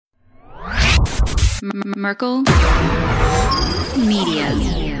Merkel Media.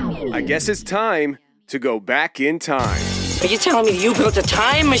 I guess it's time to go back in time. Are you telling me you built a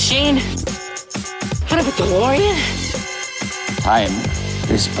time machine? Out of a DeLorean? Time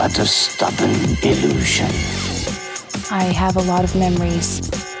is but a stubborn illusion. I have a lot of memories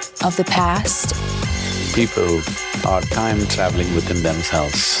of the past. People are time traveling within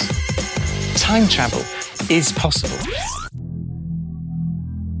themselves. Time travel is possible.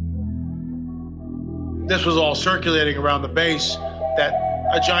 This was all circulating around the base that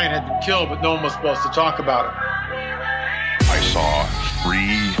a giant had been killed, but no one was supposed to talk about it. I saw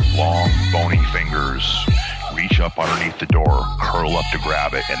 3 long, bony fingers reach up underneath the door, curl up to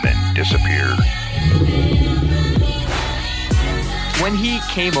grab it, and then disappear. When he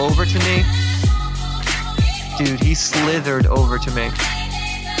came over to me, dude, he slithered over to me.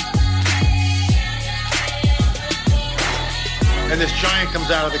 And this giant comes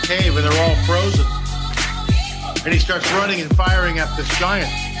out of the cave, and they're all frozen. And he starts running and firing at this giant.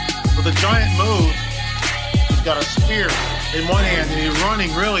 Well, the giant moves. He's got a spear in one hand, and he's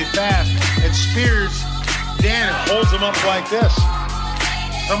running really fast and spears Dan and holds him up like this.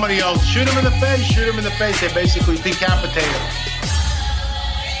 Somebody yells, shoot him in the face, shoot him in the face. They basically decapitate him.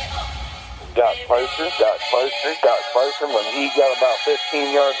 Got closer. When he got about 15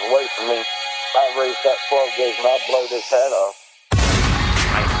 yards away from me, I raised that 12 gauge and I blowed his head off.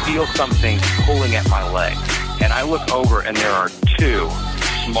 I feel something pulling at my leg. And I look over, and there are 2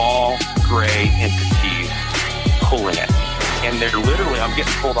 small gray entities pulling at me. And they're literally, I'm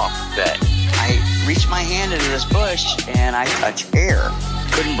getting pulled off the bed. I reached my hand into this bush, and I touched air.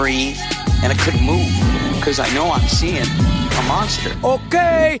 Couldn't breathe, and I couldn't move, because I know I'm seeing a monster.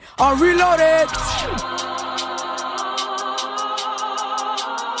 Okay, I'm reloaded!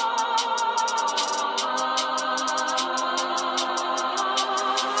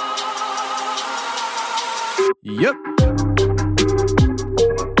 Yep.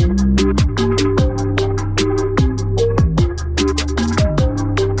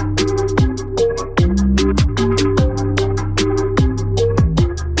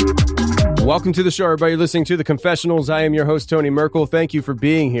 Welcome to the show, everybody listening to The Confessionals. I am your host, Tony Merkel. Thank you for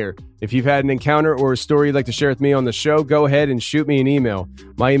being here. If you've had an encounter or a story you'd like to share with me on the show, go ahead and shoot me an email.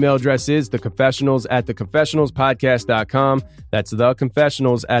 My email address is theconfessionals@theconfessionalspodcast.com. That's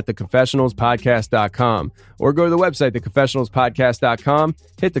theconfessionals@theconfessionalspodcast.com. Or go to the website, theconfessionalspodcast.com,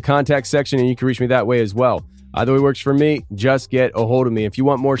 hit the contact section, and you can reach me that way as well. Either way works for me. Just get a hold of me. If you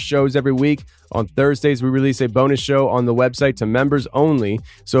want more shows every week, on Thursdays we release a bonus show on the website to members only.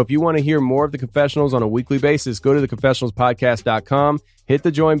 So if you want to hear more of The Confessionals on a weekly basis, go to theconfessionalspodcast.com, hit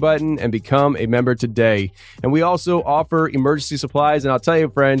the join button, and become a member today. And we also offer emergency supplies. And I'll tell you,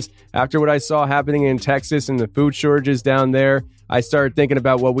 friends, after what I saw happening in Texas and the food shortages down there, I started thinking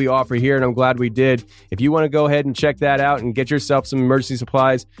about what we offer here, and I'm glad we did. If you want to go ahead and check that out and get yourself some emergency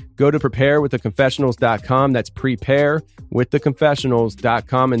supplies, go to preparewiththeconfessionals.com. That's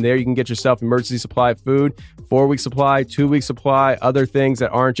preparewiththeconfessionals.com, and there you can get yourself emergency supply food, 4-week supply, 2-week supply, other things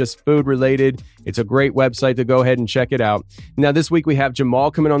that aren't just food related. It's a great website to go ahead and check it out. Now, this week we have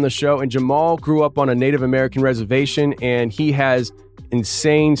Jamal coming on the show, and Jamal grew up on a Native American reservation, and he has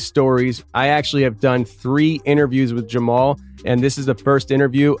insane stories. I actually have done 3 interviews with Jamal, and this is the first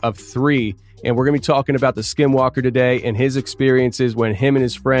interview of 3. And we're going to be talking about the Skinwalker today and his experiences when him and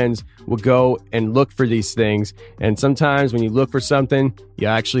his friends would go and look for these things. And sometimes when you look for something, you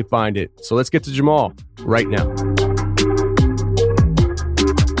actually find it. So let's get to Jamal right now.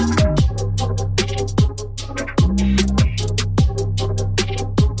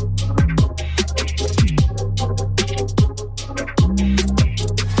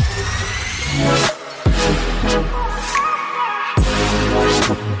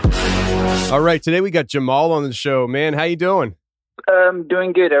 All right, today we got Jamal on the show. Man, how you doing?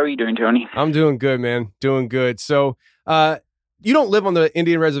 Doing good. How are you doing, Tony? I'm doing good, man. Doing good. So, you don't live on the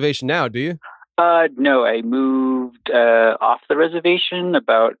Indian reservation now, do you? No, I moved off the reservation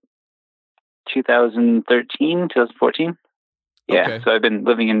about 2013, 2014. Yeah, okay. So I've been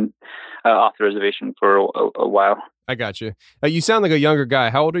living in off the reservation for a while. I got you. You sound like a younger guy.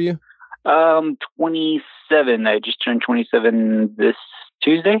 How old are you? 27. I just turned 27 this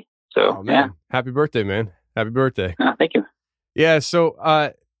Tuesday. So, man. Yeah. Happy birthday, man. Happy birthday. Thank you. Yeah.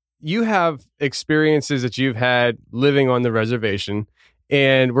 So, you have experiences that you've had living on the reservation,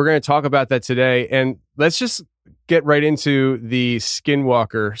 and we're going to talk about that today. And let's just get right into the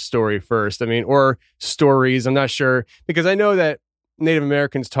Skinwalker story first. I mean, or stories. I'm not sure, because I know that Native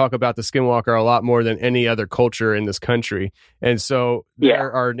Americans talk about the Skinwalker a lot more than any other culture in this country. And so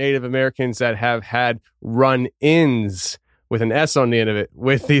there are Native Americans that have had run-ins with an S on the end of it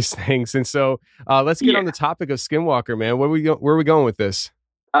with these things. And so let's get on the topic of Skinwalker, man. Where are we going with this?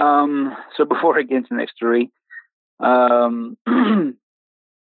 So before I get into the next story, I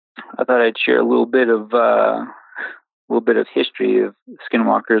thought I'd share a little bit of history of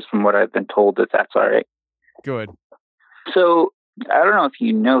Skinwalkers from what I've been told, if that's all right. Good. So I don't know if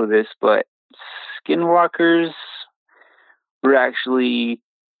you know this, but Skinwalkers were actually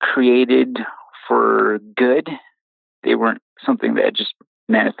created for good. They weren't something that just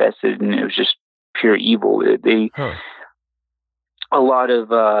manifested and it was just pure evil. A lot of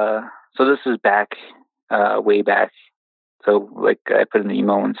so this is back way back. So like I put in the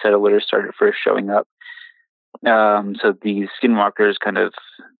email when settlers started first showing up. So these Skinwalkers kind of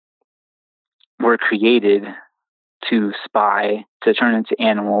were created to spy, to turn into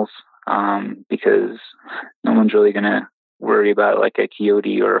animals, because no one's really going to worry about like a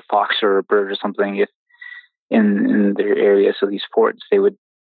coyote or a fox or a bird or something if in their area. So these forts, they would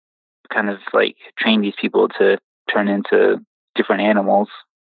kind of like train these people to turn into different animals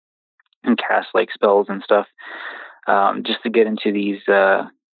and cast like spells and stuff, just to get into these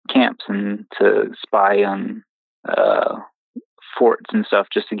camps and to spy on forts and stuff,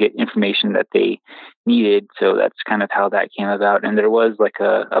 just to get information that they needed. So that's kind of how that came about. And there was like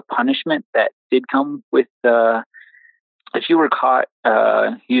a punishment that did come with if you were caught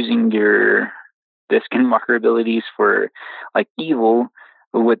using the Skinwalker abilities for like evil,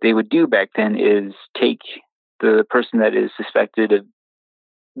 what they would do back then is take the person that is suspected of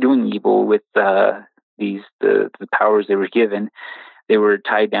doing evil with the powers they were given. They were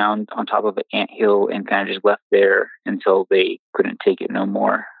tied down on top of an anthill and kind of just left there until they couldn't take it no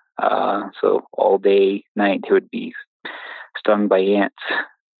more. So all day, night, they would be stung by ants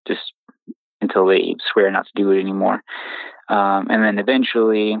just until they swear not to do it anymore. And then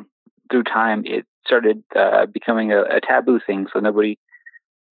eventually, through time, it started becoming a taboo thing. So nobody.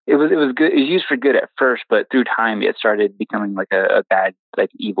 It was good. It was used for good at first, but through time, it started becoming like a bad,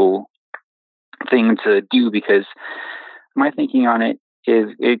 like evil thing to do. Because my thinking on it is,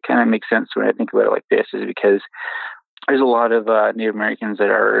 it kind of makes sense when I think about it like this, is because there's a lot of Native Americans that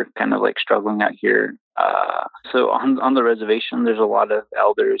are kind of like struggling out here. So on the reservation, there's a lot of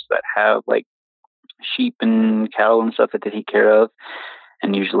elders that have like sheep and cattle and stuff that they take care of.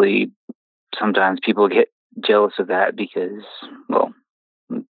 And usually sometimes people get jealous of that because, well,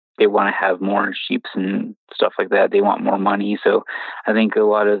 they want to have more sheep and stuff like that. They want more money. So I think a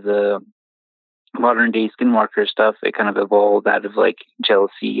lot of the modern day Skinwalker stuff, it kind of evolved out of like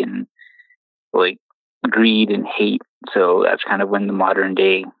jealousy and like greed and hate. So that's kind of when the modern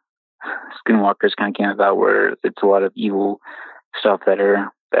day Skinwalkers kind of came about, where it's a lot of evil stuff that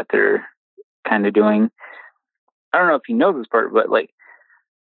they're kind of doing. I don't know if you know this part, but like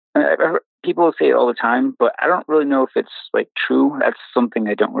people say it all the time, but I don't really know if it's like true. That's something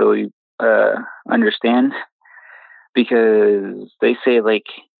I don't really understand, because they say like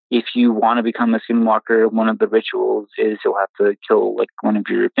if you want to become a Skinwalker, one of the rituals is you'll have to kill like one of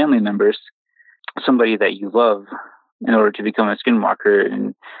your family members, somebody that you love, in order to become a Skinwalker.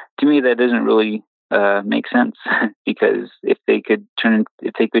 And to me, that doesn't really make sense, because if they could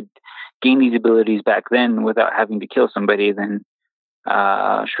gain these abilities back then without having to kill somebody, then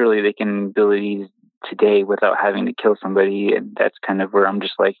surely they can abilities today without having to kill somebody. And that's kind of where I'm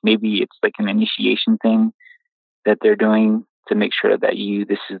just like, maybe it's like an initiation thing that they're doing to make sure that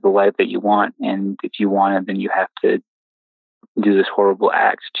this is the life that you want. And if you want it, then you have to do this horrible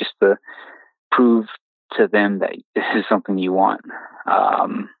act just to prove to them that this is something you want.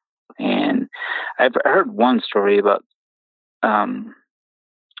 And I've heard one story about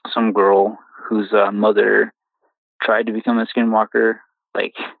some girl whose mother tried to become a Skinwalker.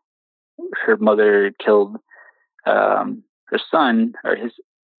 Like her mother killed her son, or his,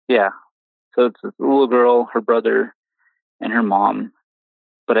 so it's a little girl, her brother, and her mom.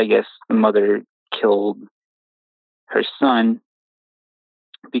 But I guess the mother killed her son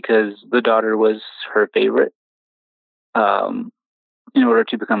because the daughter was her favorite, in order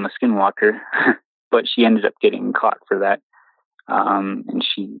to become a Skinwalker. But she ended up getting caught for that. And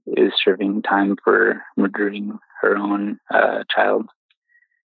she is serving time for murdering her own child.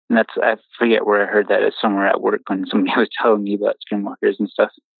 And I forget where I heard that. It's somewhere at work when somebody was telling me about Skinwalkers and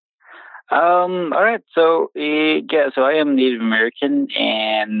stuff. All right. So, so I am Native American,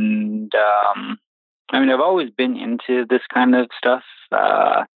 and I've always been into this kind of stuff,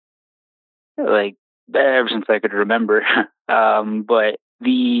 like ever since I could remember. But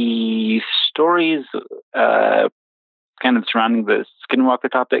the stories kind of surrounding the Skinwalker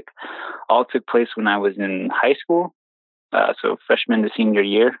topic all took place when I was in high school, so freshman to senior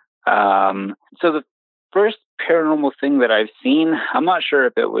year. So the first paranormal thing that I've seen. I'm not sure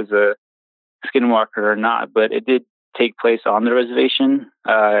if it was a skinwalker or not, but it did take place on the reservation.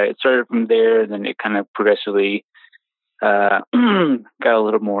 It started from there, then it kind of progressively got a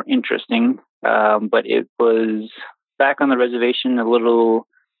little more interesting. But it was back on the reservation, a little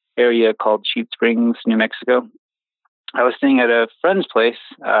area called Sheep Springs, New Mexico. I was staying at a friend's place,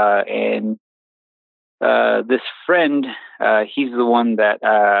 and this friend, he's the one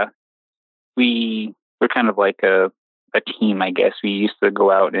that we were kind of like a team, I guess. We used to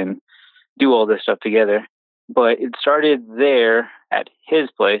go out and do all this stuff together. But it started there at his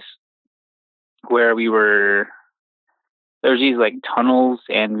place where there's these like tunnels,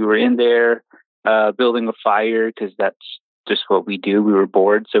 and we were in there building a fire because that's just what we do. We were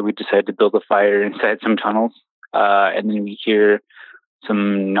bored, so we decided to build a fire inside some tunnels. And then we hear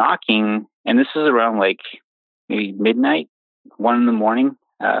some knocking, and this is around like maybe midnight, 1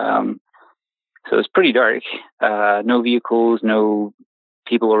 a.m. So it's pretty dark. No vehicles, no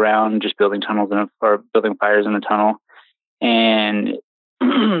people around, just building tunnels or building fires in the tunnel. And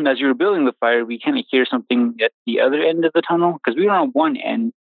as we were building the fire, we kind of hear something at the other end of the tunnel because we were on one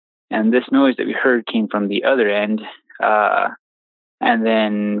end, and this noise that we heard came from the other end. And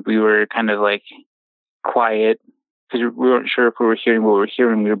then we were kind of like quiet because we weren't sure if we were hearing what we were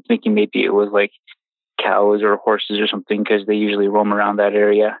hearing. We were thinking maybe it was like cows or horses or something because they usually roam around that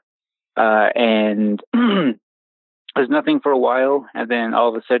area. And there's nothing for a while, and then all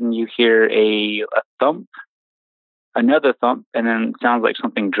of a sudden you hear a thump, another thump, and then it sounds like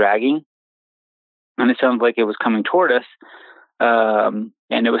something dragging, and it sounds like it was coming toward us. And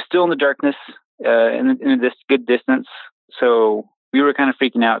it was still in the darkness, in this good distance. So we were kind of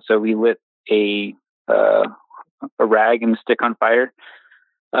freaking out. So we lit a rag and a stick on fire,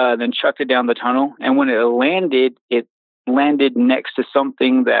 then chucked it down the tunnel. And when it landed next to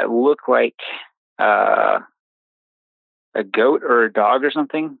something that looked like a goat or a dog or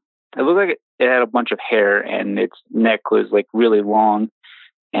something. It looked like it had a bunch of hair, and its neck was like really long,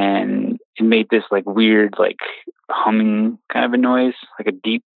 and it made this like weird, like humming kind of a noise, like a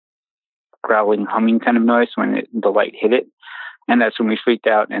deep growling humming kind of noise when the light hit it. And that's when we freaked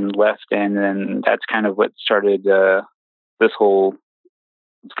out and left. And then that's kind of what started this whole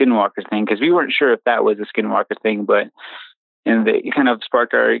skinwalker thing, because we weren't sure if that was a skinwalker thing, and it kind of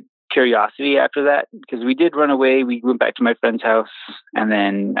sparked our curiosity after that, because we did run away. We went back to my friend's house, and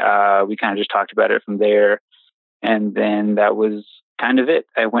then we kind of just talked about it from there. And then that was kind of it.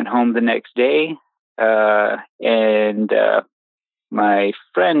 I went home the next day, and my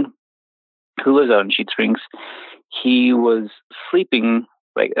friend who lives out in Sheep Springs, he was sleeping,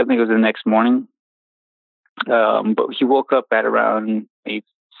 like I think it was the next morning, but he woke up at around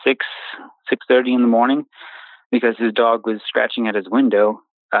 6:30 in the morning because his dog was scratching at his window.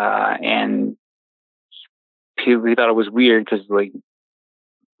 And he thought it was weird because like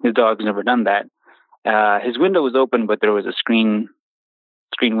his dog's never done that. His window was open, but there was a screen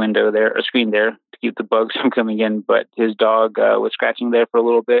window there, a screen there to keep the bugs from coming in. But his dog was scratching there for a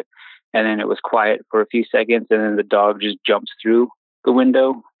little bit, and then it was quiet for a few seconds, and then the dog just jumps through the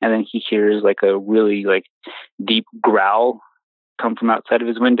window, and then he hears like a really like deep growl come from outside of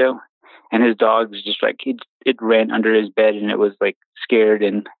his window. And his dog was just like, it ran under his bed, and it was like scared.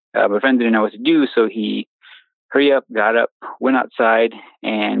 And my friend didn't know what to do. So he hurried up, got up, went outside,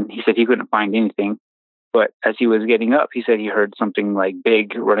 and he said he couldn't find anything. But as he was getting up, he said he heard something like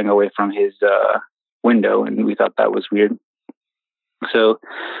big running away from his window. And we thought that was weird. So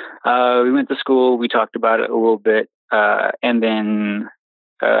we went to school. We talked about it a little bit. And then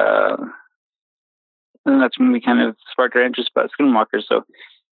that's when we kind of sparked our interest about skinwalkers. So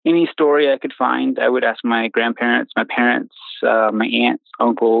any story I could find, I would ask my grandparents, my parents, my aunts,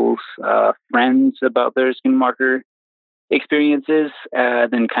 uncles, friends about their skinwalker experiences,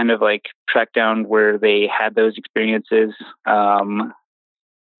 then kind of like track down where they had those experiences. In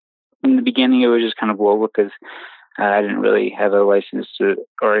the beginning, it was just kind of local because I didn't really have a license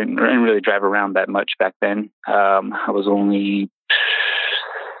or didn't really drive around that much back then. I was only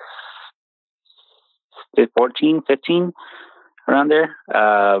 14, 15. Around there.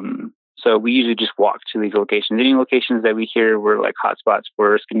 So we usually just walk to these locations. Any locations that we hear were like hotspots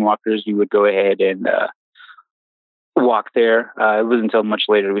for skinwalkers, we would go ahead and walk there. It wasn't until much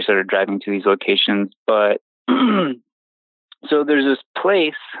later we started driving to these locations. But so there's this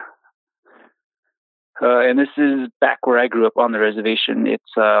place, and this is back where I grew up on the reservation.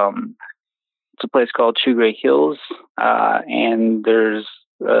 It's a place called Gray Hills, and there's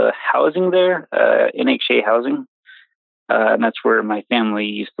housing there, NHA housing. And that's where my family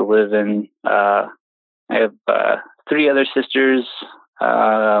used to live in. I have 3 other sisters.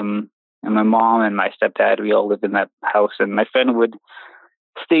 and my mom and my stepdad, we all lived in that house, and my friend would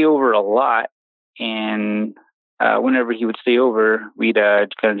stay over a lot. And whenever he would stay over, we'd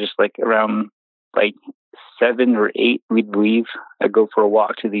kind of just like around like 7 or 8, we'd leave, go for a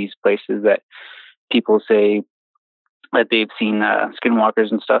walk to these places that people say that they've seen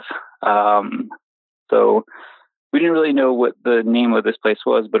skinwalkers and stuff. So we didn't really know what the name of this place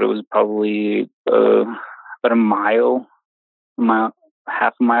was, but it was probably about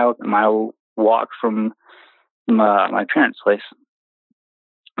half a mile walk from my parents' place.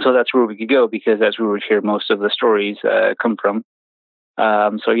 So that's where we could go because that's where we would hear most of the stories come from.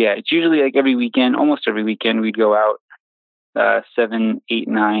 So yeah, it's usually like almost every weekend, we'd go out 7, 8,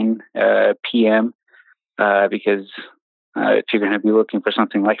 9 p.m. Because if you're going to be looking for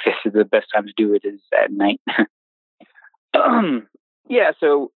something like this, the best time to do it is at night. Yeah,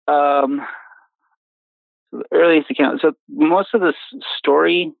 so the earliest account. So most of the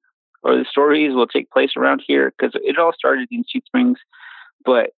story or the stories will take place around here because it all started in Sweet Springs,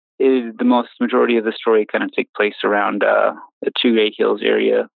 but the majority of the story kind of take place around the Two Great Hills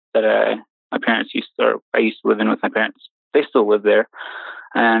area that I used to live in with my parents. They still live there,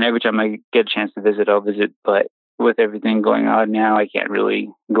 and every time I get a chance to visit, I'll visit. But with everything going on now, I can't really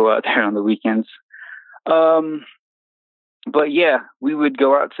go out there on the weekends. But yeah, we would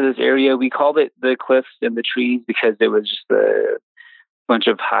go out to this area. We called it the Cliffs and the Trees because it was just a bunch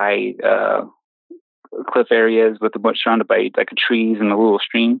of high cliff areas with a bunch surrounded by like trees and a little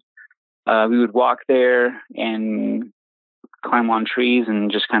stream. We would walk there and climb on trees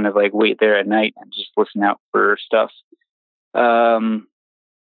and just kind of like wait there at night and just listen out for stuff. I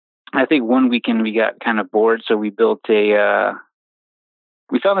think one weekend we got kind of bored, so we built we found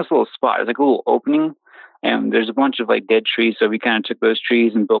this little spot. It's like a little opening, and there's a bunch of like dead trees. So we kind of took those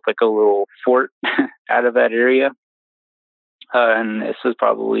trees and built like a little fort out of that area. And this was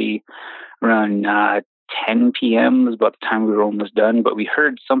probably around 10 p.m. was about the time we were almost done, but we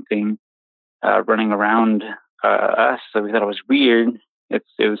heard something running around us. So we thought it was weird. It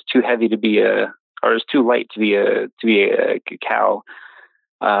was too heavy to be or it was too light to be a cow.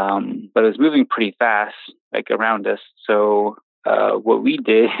 But it was moving pretty fast, like around us. So what we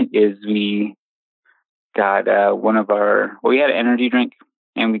did is we got we had an energy drink,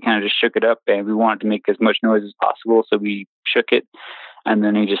 and we kind of just shook it up, and we wanted to make as much noise as possible. So we shook it, and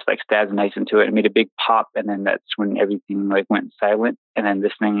then we just like stabbed ice into it and made a big pop. And then that's when everything like went silent. And then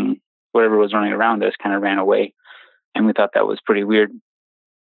this thing, whatever was running around us, kind of ran away. And we thought that was pretty weird.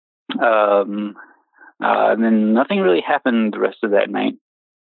 And then nothing really happened the rest of that night.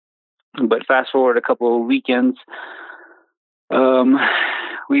 But fast forward a couple of weekends,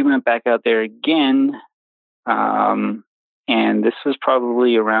 we went back out there again. And this was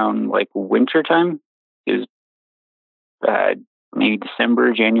probably around like winter time. It was maybe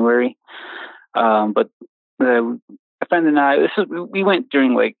December, January. But a friend and I, we went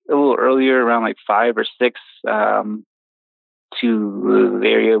during like a little earlier, around like 5 or 6, to the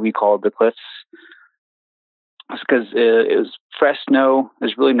area we called the Cliffs. Because it was fresh snow. It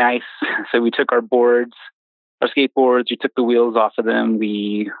was really nice. So we took our skateboards, we took the wheels off of them.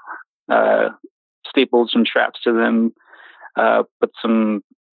 We stapled some straps to them, put some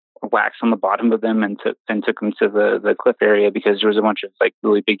wax on the bottom of them, and took them to the cliff area because there was a bunch of like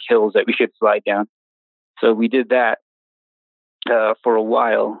really big hills that we could slide down. So we did that for a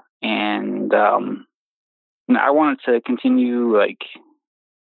while, and I wanted to continue like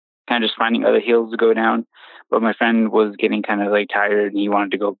kind of just finding other hills to go down, but my friend was getting kind of like tired and he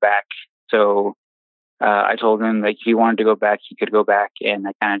wanted to go back. So I told him like if he wanted to go back, he could go back, and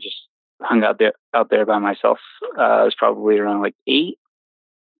I kind of just hung out there by myself. It was probably around like 7:30,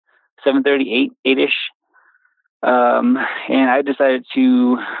 8-ish. And I decided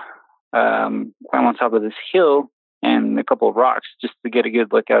to climb on top of this hill and a couple of rocks just to get a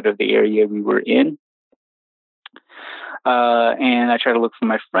good look out of the area we were in. And I tried to look for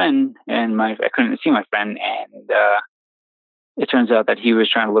my friend, and I couldn't see my friend. And it turns out that he was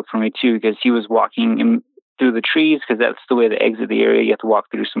trying to look for me too, because he was walking in through the trees, because that's the way to exit the area. You have to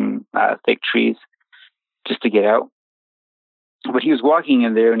walk through some thick trees just to get out. But he was walking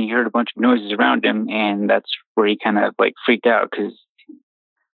in there, and he heard a bunch of noises around him, and that's where he kind of like freaked out, because,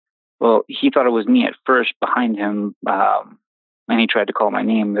 well, he thought it was me at first behind him, and he tried to call my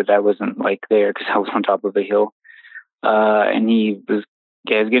name, but I wasn't like there because I was on top of a hill. And he was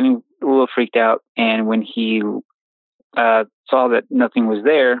getting a little freaked out, and when he saw that nothing was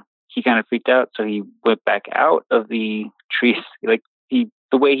there, he kind of freaked out, so he went back out of the trees. Like the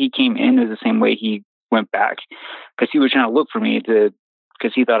way he came in is the same way he went back, because he was trying to look for me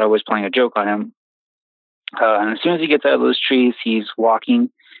because he thought I was playing a joke on him. And as soon as he gets out of those trees, he's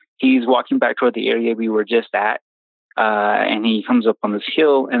walking. he's walking back toward the area we were just at. And he comes up on this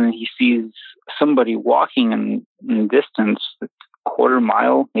hill, and then he sees somebody walking in distance, a quarter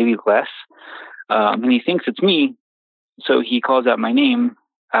mile, maybe less. And he thinks it's me. So he calls out my name.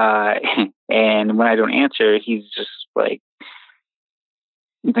 And when I don't answer, he's just like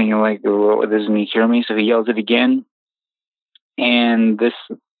thinking like, well, doesn't he hear me? So he yells it again. And this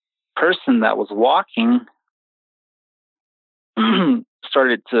person that was walking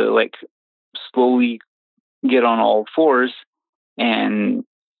started to like slowly get on all fours and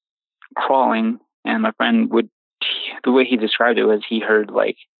crawling. And my friend the way he described it was he heard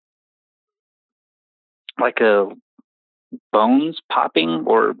like a bones popping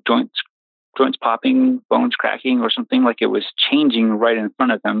or joints popping, bones cracking or something, like it was changing right in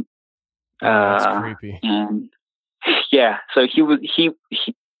front of him. That's creepy. And yeah, so he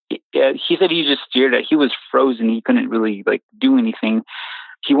said he just stared at, he was frozen. He couldn't really like do anything.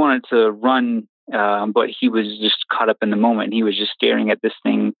 He wanted to run, but he was just caught up in the moment. He was just staring at this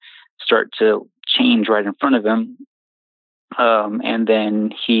thing start to change right in front of him. And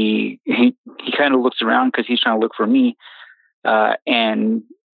then he kind of looks around because he's trying to look for me. And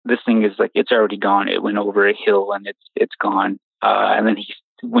this thing is like, it's already gone. It went over a hill and it's gone. And then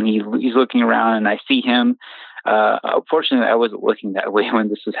when he's looking around and I see him, fortunately I wasn't looking that way when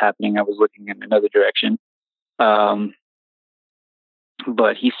this was happening. I was looking in another direction. But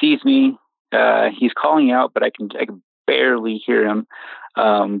he sees me, he's calling out, but I can barely hear him.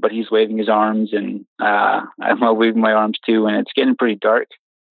 But he's waving his arms and, I'm waving my arms too. And it's getting pretty dark,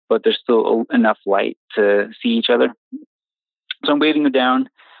 but there's still enough light to see each other. So I'm waving him down.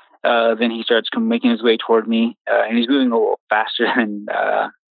 Then he starts making his way toward me, and he's moving a little faster than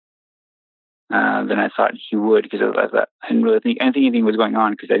I thought he would, because I didn't think anything was going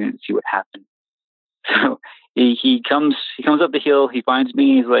on because I didn't see what happened. So he comes up the hill. He finds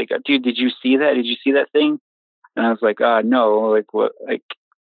me. He's like, "Dude, did you see that? Did you see that thing?" And I was like, "No. Like what? Like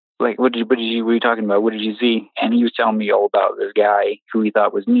what were you talking about? What did you see?" And he was telling me all about this guy who he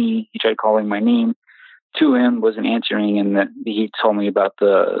thought was me. He tried calling my name to him, wasn't answering, and then he told me about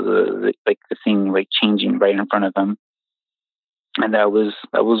the thing like changing right in front of him, and that was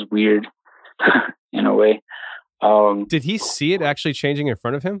weird in a way. Did he see it actually changing in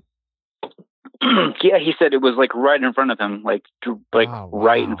front of him? Yeah, he said it was like right in front of him, like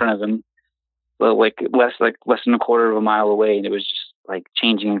right in front of him, well, like less than a quarter of a mile away, and it was just like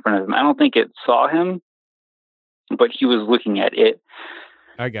changing in front of him. I don't think it saw him, but he was looking at it.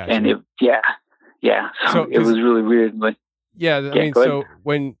 I got and you. Yeah. So it was really weird. Like, yeah, I mean, so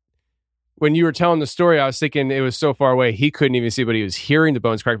when you were telling the story, I was thinking it was so far away he couldn't even see, but he was hearing the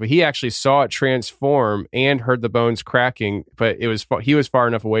bones crack. But he actually saw it transform and heard the bones cracking. But he was far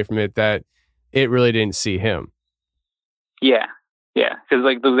enough away from it that it really didn't see him. Yeah, because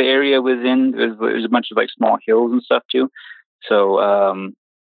like the area was in, there's a bunch of like small hills and stuff too. So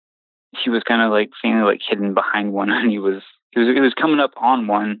he was kind of like seeing like hidden behind one, and he was coming up on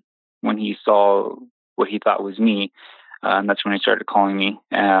one when he saw what he thought was me. And that's when he started calling me.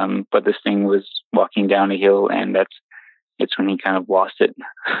 But this thing was walking down a hill, and it's when he kind of lost it.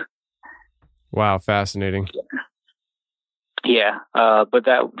 Wow. Fascinating. Yeah. But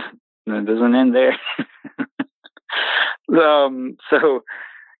that doesn't end there. So,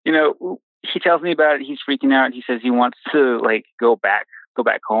 he tells me about it. He's freaking out. He says he wants to like go back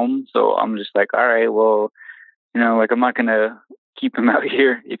home. So I'm just like, all right, well, like I'm not going to keep him out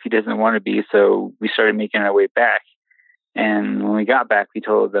here if he doesn't want to be. So we started making our way back. And when we got back, we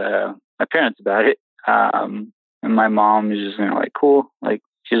told my parents about it. And my mom is just like, cool. Like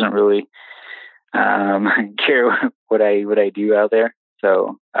she doesn't really care what I do out there.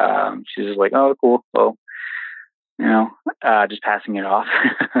 So she's just like, oh, cool. Well, just passing it off.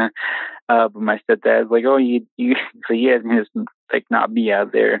 But my stepdad's like, oh, you so you guys can just like not be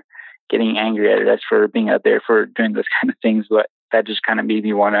out there getting angry at us for being out there for doing those kind of things. But that just kind of made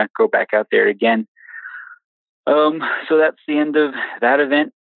me want to go back out there again. So that's the end of that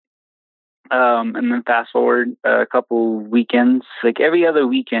event. And then fast forward a couple weekends, like every other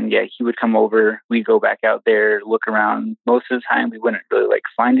weekend, yeah, he would come over. We'd go back out there, look around. Most of the time we wouldn't really like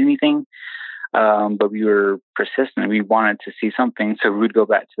find anything. But we were persistent. We wanted to see something. So we would go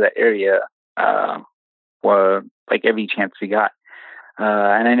back to that area, like every chance we got.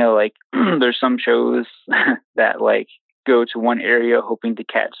 And I know like there's some shows that like go to one area hoping to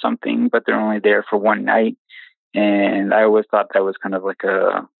catch something, but they're only there for one night. And I always thought that was kind of like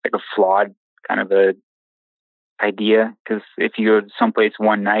a flawed kind of a idea, because if you go to someplace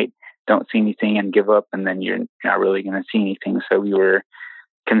one night, don't see anything and give up, and then you're not really going to see anything. So we were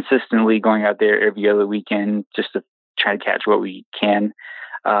consistently going out there every other weekend just to try to catch what we can.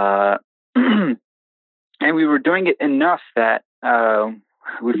 And we were doing it enough that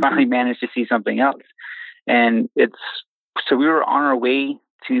we finally managed to see something else. And so we were on our way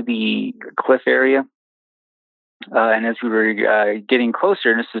to the cliff area. And as we were getting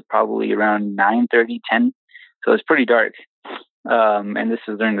closer, this is probably around 9:30, 10. So it's pretty dark. And this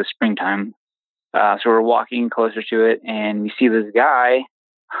is during the springtime. So we're walking closer to it, and we see this guy,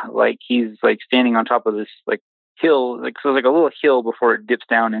 like he's like standing on top of this like hill, like so like a little hill before it dips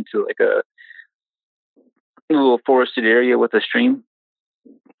down into like a little forested area with a stream.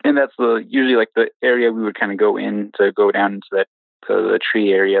 And that's usually like the area we would kind of go in to go down into the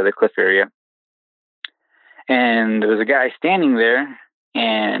tree area, the cliff area. And there was a guy standing there,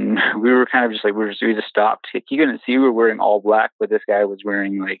 and we were kind of just like, we just stopped. You couldn't see we were wearing all black, but this guy was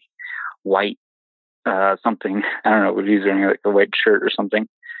wearing like white, something. I don't know, he was wearing like a white shirt or something.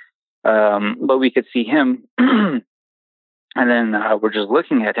 But we could see him. And then we're just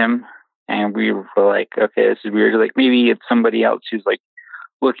looking at him, and we were like, okay, this is weird. Like maybe it's somebody else who's like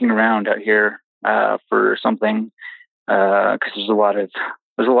looking around out here for something. Because there's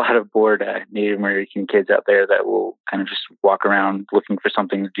a lot of bored Native American kids out there that will kind of just walk around looking for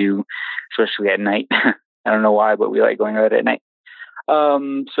something to do, especially at night. I don't know why, but we like going out at night.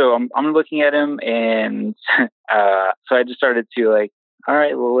 So I'm looking at him, and so I just started to like, all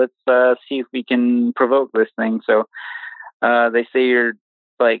right, well, let's see if we can provoke this thing. So they say you're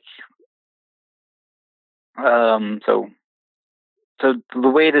like, so the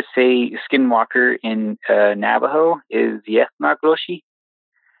way to say skinwalker in Navajo is Yethnagroshi.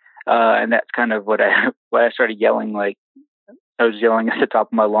 And that's kind of what I started yelling. Like I was yelling at the top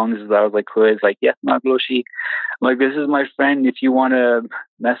of my lungs as I was like, who is like, Yethnagroshi? Like, this is my friend. If you want to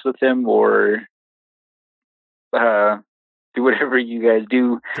mess with him or do whatever you guys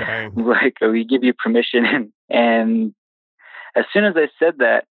do, like we give you permission. And as soon as I said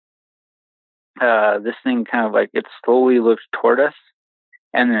that, this thing kind of like, it slowly looked toward us,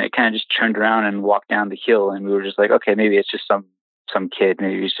 and then it kind of just turned around and walked down the hill. And we were just like, okay, maybe it's just some kid,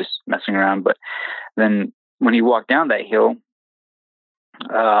 maybe he's just messing around. But then when he walked down that hill,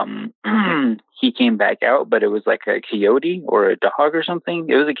 he came back out, but it was like a coyote or a dog or something.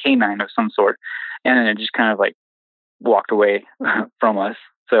 It was a canine of some sort. And then it just kind of like walked away from us.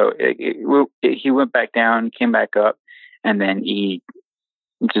 So he went back down, came back up, and then he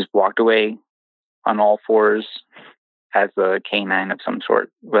just walked away on all fours as a canine of some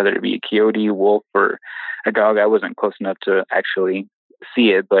sort, whether it be a coyote, wolf, or a dog. I wasn't close enough to actually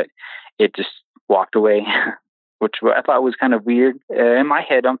see it, but it just walked away, which I thought was kind of weird. In my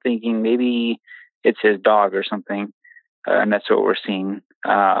head, I'm thinking maybe it's his dog or something, and that's what we're seeing.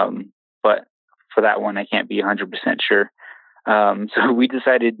 But for that one, I can't be 100% sure. So we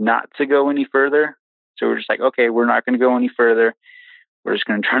decided not to go any further. So we're just like, okay, we're not going to go any further. We're just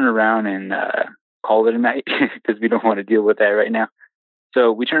going to turn around and call it a night because we don't want to deal with that right now.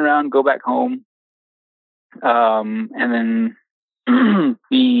 So we turn around, go back home, and then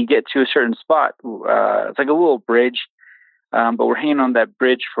we get to a certain spot. It's like a little bridge, but we're hanging on that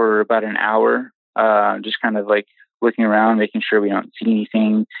bridge for about an hour, just kind of like looking around, making sure we don't see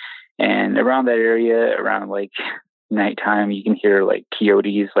anything. And around that area, around like nighttime, you can hear like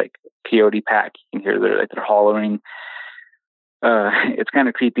coyotes, like coyote pack. You can hear they're hollering. It's kind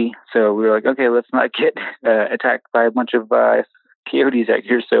of creepy. So we were like, okay, let's not get attacked by a bunch of coyotes out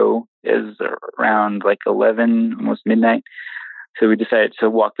here. So it was around like 11, almost midnight. So we decided to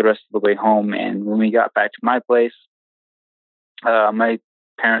walk the rest of the way home. And when we got back to my place, my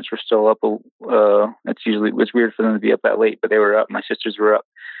parents were still up. It's weird for them to be up that late, but they were up. My sisters were up.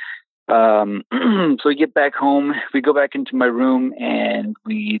 So we get back home, we go back into my room, and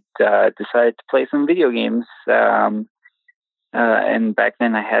we decided to play some video games. And back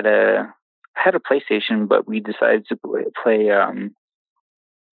then I had a PlayStation, but we decided to play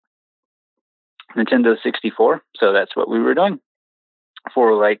Nintendo 64. So that's what we were doing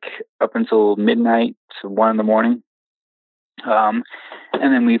for like up until midnight to 1 a.m. And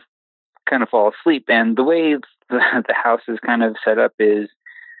then we kind of fall asleep. And the way the house is kind of set up is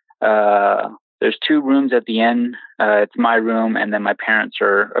there's 2 rooms at the end. It's my room, and then my parents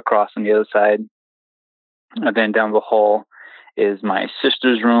are across on the other side. And then down the hall is my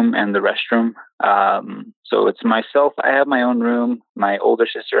sister's room and the restroom. So it's myself. I have my own room. My older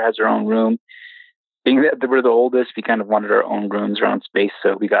sister has her own room. Being that we're the oldest, we kind of wanted our own rooms, our own space.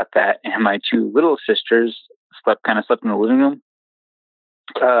 So we got that. And my 2 little sisters slept in the living room.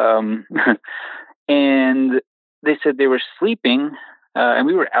 And they said they were sleeping. And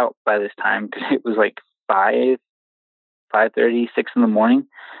we were out by this time because it was like 5:30, 6 in the morning.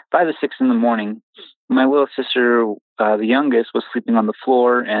 5 to 6 in the morning. My little sister the youngest was sleeping on the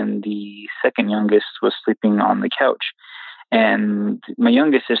floor, and the second youngest was sleeping on the couch. And my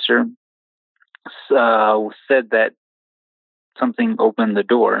youngest sister said that something opened the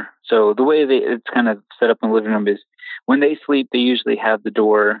door. So the way it's kind of set up in the living room is when they sleep, they usually have the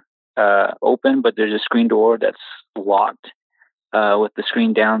door open, but there's a screen door that's locked with the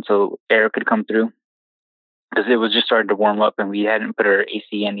screen down so air could come through, because it was just starting to warm up and we hadn't put our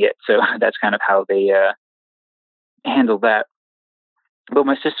AC in yet. So that's kind of how they handled that. But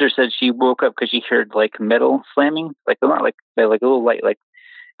my sister said she woke up because she heard like metal slamming, like not like a little light, like,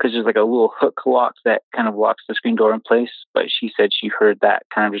 because there's like a little hook lock that kind of locks the screen door in place. But she said she heard that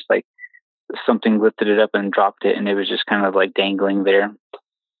kind of just like something lifted it up and dropped it, and it was just kind of like dangling there.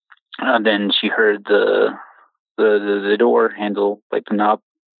 Then she heard the door handle, like the knob,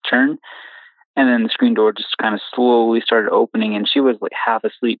 turn, and then the screen door just kind of slowly started opening, and she was like half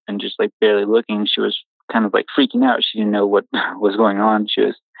asleep and just like barely looking. She was kind of like freaking out. She didn't know what was going on. She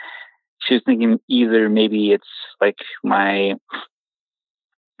was thinking either maybe it's like my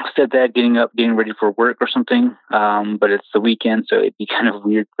stepdad getting up, getting ready for work or something. But it's the weekend, so it'd be kind of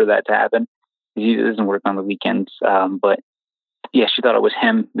weird for that to happen. He doesn't work on the weekends. But yeah, she thought it was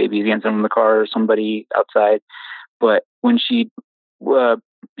him. Maybe he's getting someone in the car or somebody outside. But when she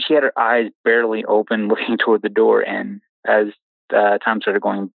had her eyes barely open looking toward the door, and as time started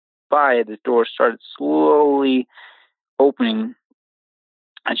going by, the door started slowly opening,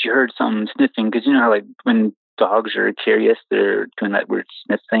 and she heard some sniffing, because you know how like when dogs are curious, they're doing that weird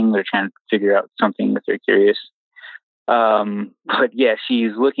sniff thing, they're trying to figure out something if they're curious. But yeah,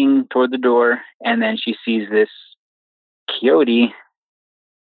 she's looking toward the door, and then she sees this coyote.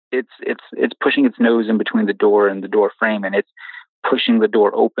 It's pushing its nose in between the door and the door frame, and it's pushing the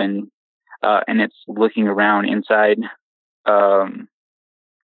door open, and it's looking around inside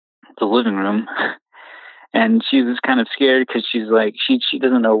the living room. And she was kind of scared because she's like, she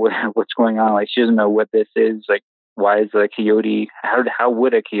doesn't know what's going on. Like, she doesn't know what this is. Like, why is a coyote? How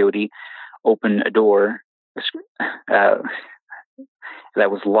would a coyote open a door that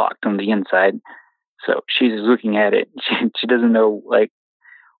was locked on the inside? So she's looking at it. She doesn't know like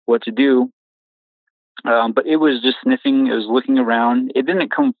what to do. But it was just sniffing. It was looking around. It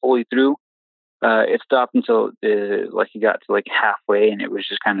didn't come fully through. It stopped until like he got to like halfway, and it was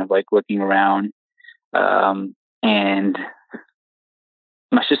just kind of like looking around. And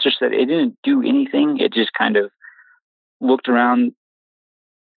my sister said it didn't do anything. It just kind of looked around,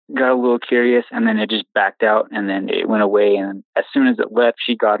 got a little curious, and then it just backed out, and then it went away. And as soon as it left,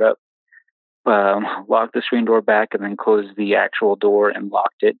 she got up, locked the screen door back, and then closed the actual door and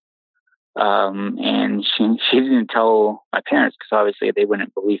locked it. And she didn't tell my parents, because obviously they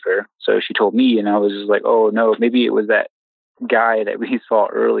wouldn't believe her. So she told me, and I was just like, oh no, maybe it was that guy that we saw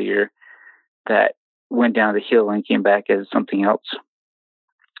earlier that went down the hill and came back as something else.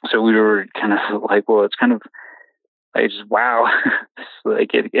 So we were kind of like, well, it's kind of like, just wow.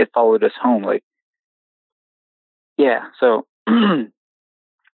 Like it followed us home. Like, yeah. So,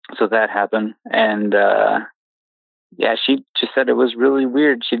 so that happened. And, yeah, she just said it was really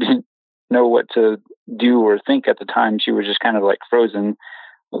weird. She didn't know what to do or think at the time. She was just kind of like frozen.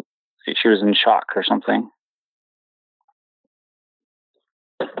 She was in shock or something.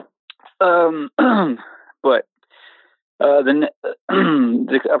 But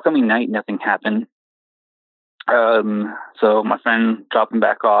the upcoming night, nothing happened. So my friend dropped him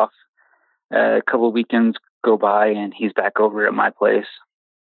back off. A couple of weekends go by, and he's back over at my place.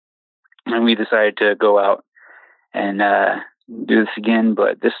 And we decided to go out and do this again.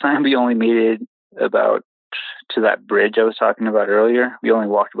 But this time we only made it about to that bridge I was talking about earlier. We only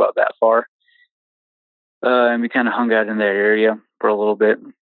walked about that far. And we kind of hung out in that area for a little bit.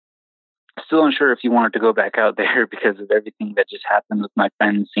 Still unsure if he wanted to go back out there because of everything that just happened with my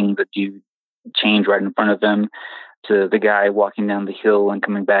friend seeing the dude change right in front of him, to the guy walking down the hill and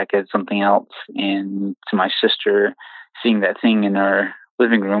coming back as something else, and to my sister seeing that thing in our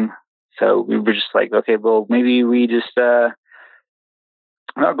living room. So we were just like, okay, well, maybe we just not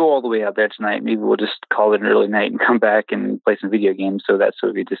go all the way out there tonight. Maybe we'll just call it an early night and come back and play some video games. So that's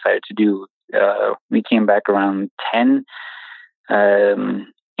what we decided to do. We came back around 10.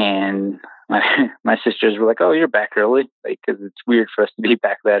 And my sisters were like, oh, you're back early. Like, cause it's weird for us to be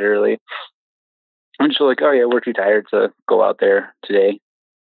back that early. And she's like, oh yeah, we're too tired to go out there today.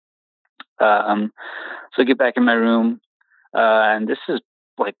 So I get back in my room. And this is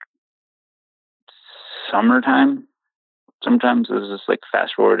like summertime. Sometimes it was just like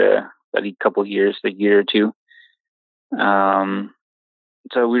fast forward a couple of years, a year or two.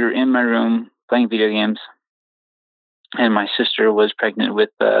 So we were in my room playing video games. And my sister was pregnant with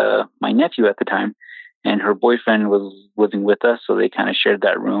my nephew at the time. and her boyfriend was living with us, so they kind of shared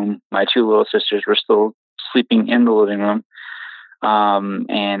that room. My two little sisters were still sleeping in the living room,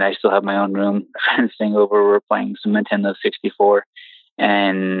 and I still have my own room. A friend staying over, we're playing some Nintendo 64,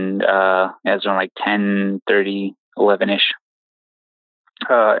 and as around like 10:30, 11ish.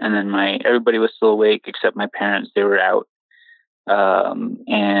 And then everybody was still awake except my parents. They were out.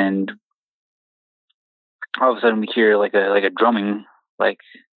 And all of a sudden we hear like a drumming, like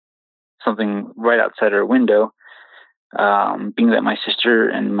something right outside our window. Being that my sister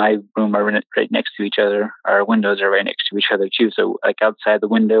and my room are right next to each other, our windows are right next to each other too. So like outside the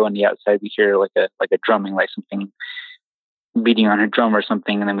window and the outside, we hear like a drumming, like something beating on a drum or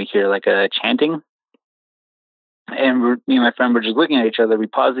something. And then we hear like a chanting. And me and my friend were just looking at each other. We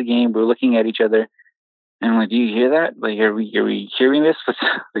paused the game. We're looking at each other, and I'm like, "Do you hear that? Like, are we hearing this?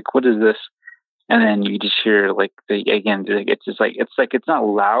 What is this?" And then you just hear like it's not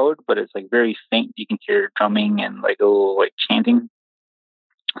loud, but it's like very faint. You can hear drumming and like a little like chanting.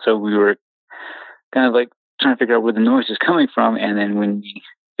 So we were kind of like trying to figure out where the noise is coming from. And then when we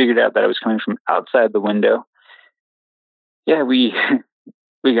figured out that it was coming from outside the window, we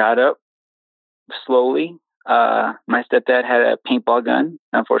got up slowly. My stepdad had a paintball gun.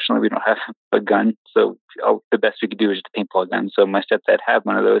 Unfortunately, we don't have a gun, so the best we could do was just a paintball gun. So my stepdad had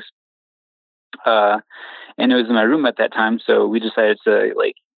one of those, and it was in my room at that time. So we decided to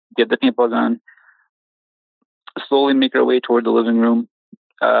like get the paintball gun, slowly make our way toward the living room,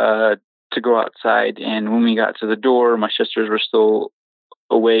 to go outside. And when we got to the door, my sisters were still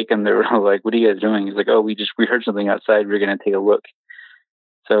awake, and they were like, "What are you guys doing?" He's like, "Oh, we heard something outside. We're gonna take a look."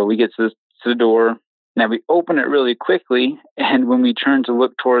 So we get to the door. Now we open it really quickly, and when we turned to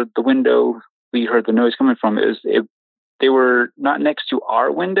look toward the window, we heard the noise coming from it. They were not next to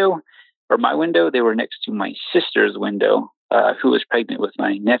our window or my window. They were next to my sister's window, who was pregnant with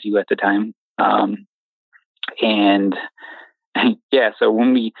my nephew at the time. And so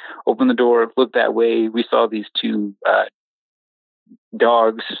when we opened the door, looked that way, we saw these two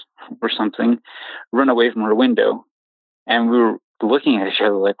dogs or something run away from her window, and we were looking at each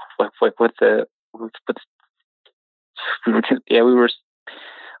other like what the. We were a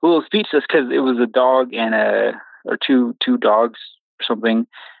little speechless because it was a dog and two dogs or something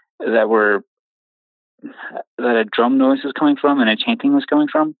that a drum noise was coming from and a chanting was coming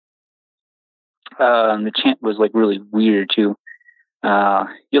from. The chant was like really weird too.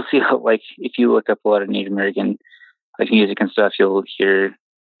 You'll see how, like, if you look up a lot of Native American like music and stuff, you'll hear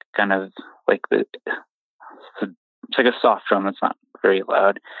kind of like it's like a soft drum. It's not very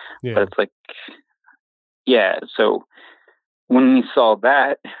loud, but it's like. Yeah, so when we saw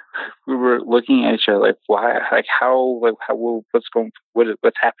that, we were looking at each other like, why? Like,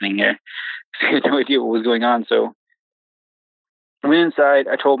 what's happening here? We had no idea what was going on. So I went inside.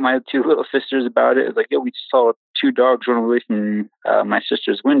 I told my two little sisters about it. It's like, we just saw two dogs run away from my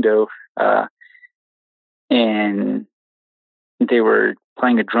sister's window, and they were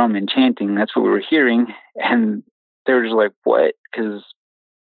playing a drum and chanting. That's what we were hearing, and they were just like, what? Because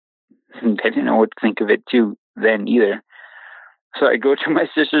I didn't know what to think of it too then either. So I go to my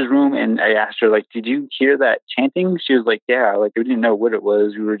sister's room and I asked her, like, did you hear that chanting? She was like, yeah, like we didn't know what it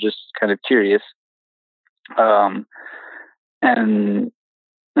was. We were just kind of curious. And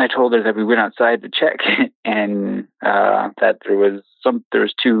I told her that we went outside to check and that there was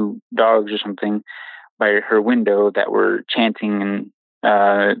two dogs or something by her window that were chanting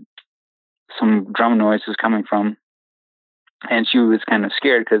and some drum noise was coming from. And she was kind of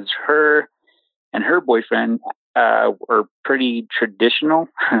scared because her and her boyfriend were pretty traditional,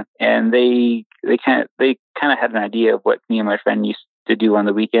 and they kind of had an idea of what me and my friend used to do on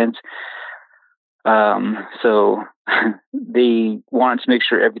the weekends. So they wanted to make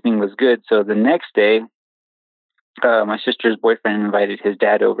sure everything was good. So the next day, my sister's boyfriend invited his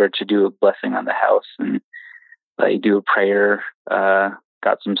dad over to do a blessing on the house and do a prayer.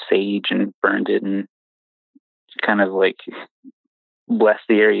 Got some sage and burned it and kind of like bless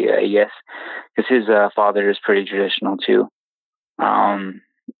the area, I guess, because his father is pretty traditional too. And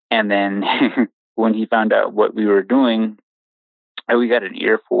then when he found out what we were doing, we got an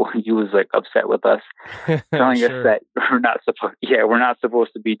earful. He was like upset with us, telling us that we're not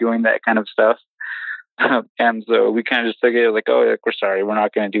supposed to be doing that kind of stuff. And so we kind of just took it like, we're sorry, we're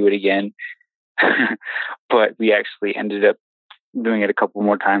not going to do it again. But we actually ended up doing it a couple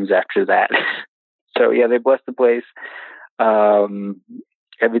more times after that. So yeah, they blessed the place.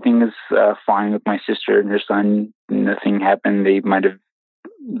 Everything is fine with my sister and her son. Nothing happened.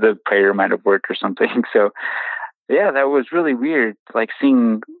 The prayer might have worked or something. So yeah, that was really weird. Like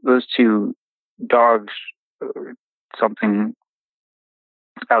seeing those two dogs, something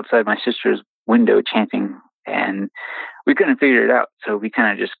outside my sister's window chanting, and we couldn't figure it out. So we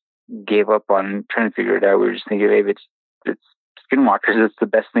kind of just gave up on trying to figure it out. We were just thinking, maybe it's Skinwalkers. It's the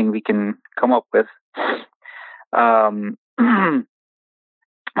best thing we can come up with.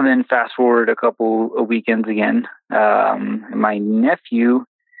 And then fast forward a couple of weekends again. My nephew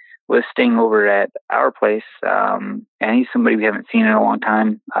was staying over at our place, and he's somebody we haven't seen in a long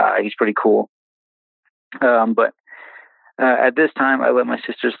time. He's pretty cool. But at this time, I let my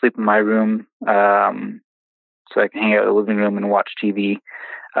sister sleep in my room, so I can hang out in the living room and watch TV.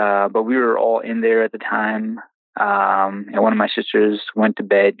 But we were all in there at the time, and one of my sisters went to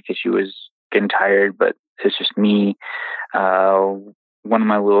bed because she was getting tired, but it's just me, one of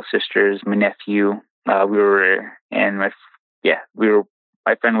my little sisters, my nephew, my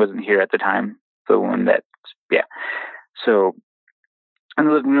friend wasn't here at the time. So in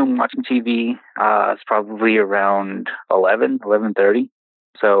the living room watching TV, it's probably around 11:30.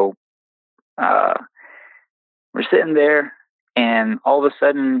 So, we're sitting there, and all of a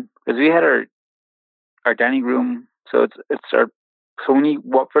sudden, because we had our dining room, so so when you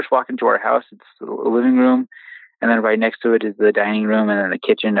first walk into our house, it's a living room, and then right next to it is the dining room, and then the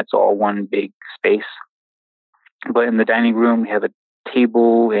kitchen. It's all one big space. But in the dining room, we have a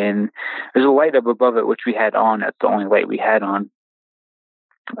table, and there's a light up above it, which we had on. That's the only light we had on.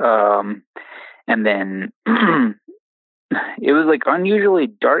 And then it was like unusually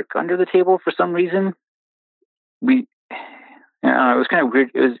dark under the table for some reason. It was kind of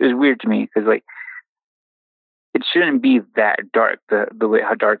weird. It was weird to me because like it shouldn't be that dark, the way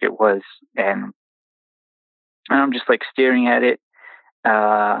how dark it was, and I'm just like staring at it,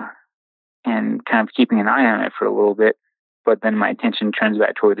 and kind of keeping an eye on it for a little bit. But then my attention turns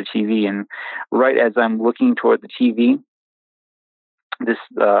back toward the TV, and right as I'm looking toward the TV, this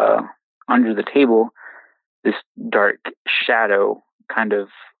under the table, this dark shadow kind of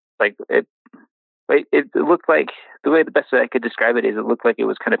like it looked like, the best way I could describe it is it looked like it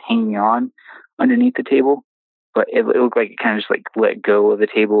was kind of hanging on underneath the table, but it looked like it kind of just like let go of the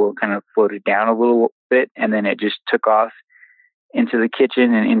table and kind of floated down a little bit, and then it just took off into the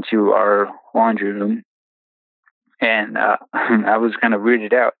kitchen and into our laundry room. And I was kind of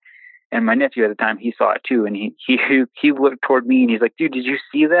weirded out. And my nephew at the time, he saw it too, and he looked toward me and he's like, "Dude, did you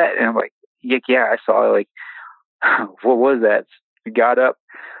see that?" And I'm like, "Yeah, I saw it." Like, what was that? We got up,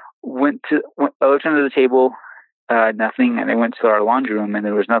 I looked under the table, nothing, and I went to our laundry room, and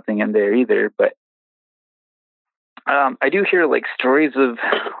there was nothing in there either. But I do hear like stories of,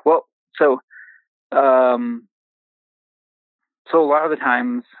 so a lot of the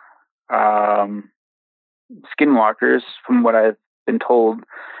times, Skinwalkers, from what I've been told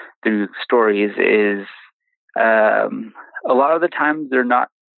through stories, is a lot of the times they're not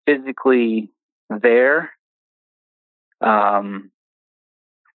physically there.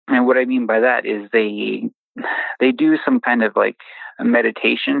 And what I mean by that is they do some kind of like a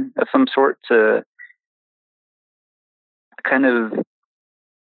meditation of some sort to kind of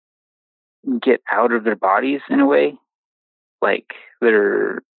get out of their bodies in a way, like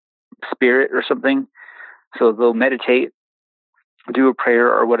their spirit or something. So they'll meditate, do a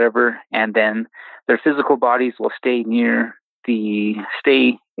prayer or whatever, and then their physical bodies will stay in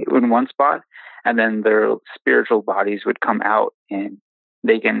one spot, and then their spiritual bodies would come out, and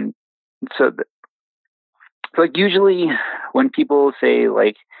they can. So like usually when people say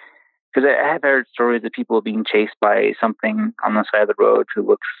like, because I have heard stories of people being chased by something on the side of the road who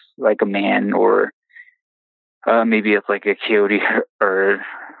looks like a man, or maybe it's like a coyote or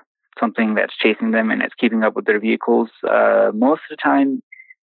something that's chasing them and it's keeping up with their vehicles. Most of the time,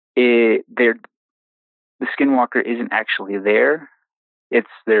 the Skinwalker isn't actually there.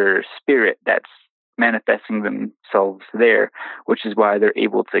 It's their spirit that's manifesting themselves there, which is why they're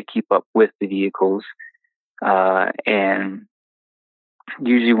able to keep up with the vehicles. And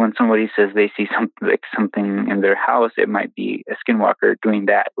usually when somebody says they see something in their house, it might be a Skinwalker doing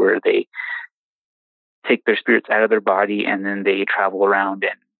that, where they take their spirits out of their body and then they travel around,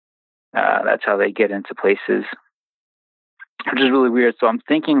 and that's how they get into places, which is really weird. So I'm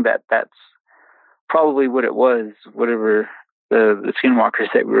thinking that that's probably what it was. Whatever the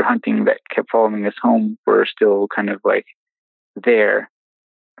Skinwalkers that we were hunting that kept following us home were still kind of like there.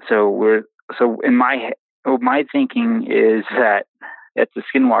 So in my thinking is that it's the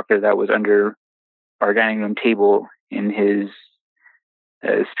Skinwalker that was under our dining room table in his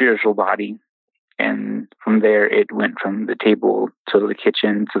spiritual body. And from there, it went from the table to the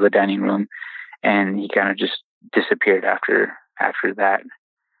kitchen to the dining room, and he kind of just disappeared after that.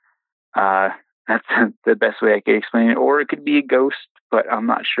 That's the best way I could explain it. Or it could be a ghost, but I'm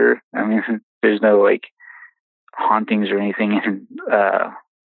not sure. I mean, there's no like hauntings or anything in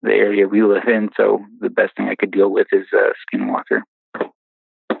the area we live in. So the best thing I could deal with is a Skinwalker.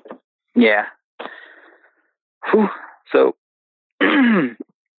 Yeah. Whew. So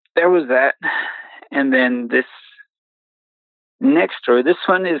there was that. And then this next story, this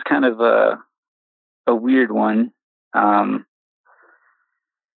one is kind of a weird one.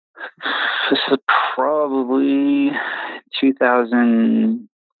 This is probably 2011.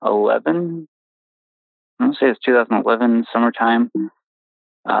 I want to say it's 2011 summertime.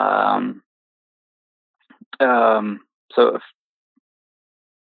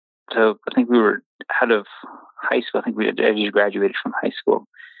 So I think we were out of high school. I think I just graduated from high school.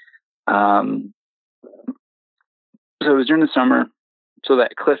 So it was during the summer. So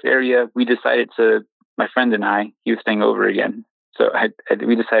that cliff area, we decided to, my friend and I, he was staying over again. So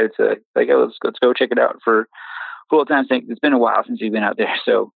we decided to, like, oh, let's go check it out for full time sake. It's been a while since we've been out there.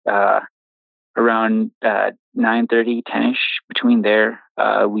 So around 9:30, 10-ish, between there,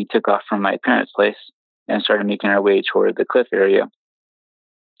 we took off from my parents' place and started making our way toward the cliff area.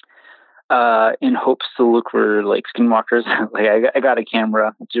 In hopes to look for like skinwalkers. Like I got a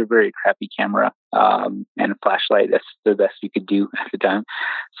camera. It's a very crappy camera, and a flashlight. That's the best we could do at the time.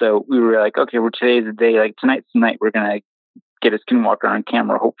 So we were like, okay, today's the day. Like tonight's the night. We're gonna get a skinwalker on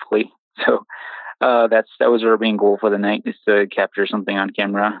camera, hopefully. So that was our main goal for the night, is to capture something on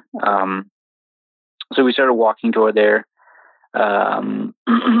camera. So we started walking toward there, and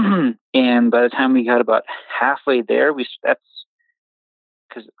by the time we got about halfway there, because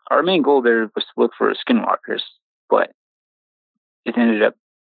our main goal there was to look for skinwalkers, but it ended up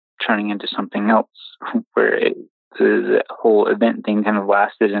turning into something else, where the whole event thing kind of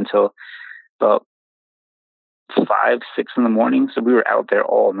lasted until about 5, 6 in the morning. So we were out there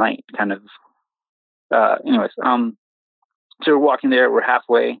all night, kind of. So we're walking there. We're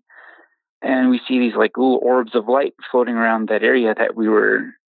halfway, and we see these like little orbs of light floating around that area that we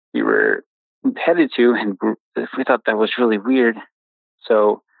were headed to, and we thought that was really weird.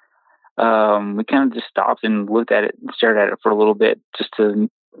 So we kind of just stopped and looked at it and stared at it for a little bit, just to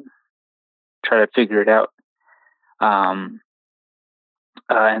try to figure it out. And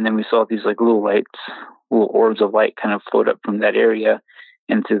then we saw these like little orbs of light kind of float up from that area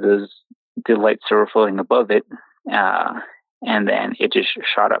into the lights that were floating above it. And then it just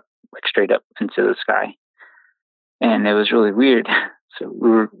shot up, like straight up into the sky. And it was really weird. So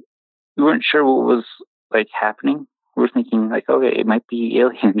we weren't sure what was like happening. We were thinking like, okay, it might be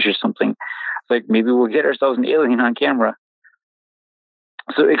aliens or something. Like maybe we'll get ourselves an alien on camera.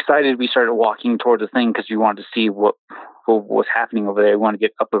 So excited, we started walking toward the thing because we wanted to see what was happening over there. We wanted to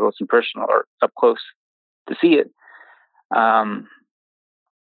get up close and personal, or up close to see it. And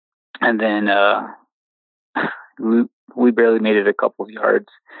then we barely made it a couple of yards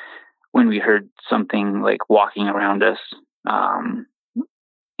when we heard something like walking around us. And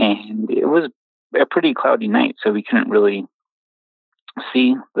it was a pretty cloudy night, so we couldn't really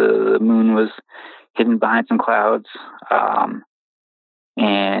see. The moon was hidden behind some clouds.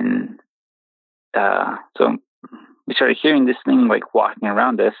 So we started hearing this thing like walking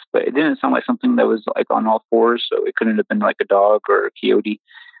around us, but it didn't sound like something that was like on all fours. So it couldn't have been like a dog or a coyote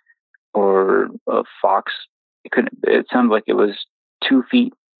or a fox. It sounded like it was 2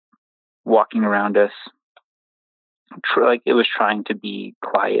 feet walking around us. Like it was trying to be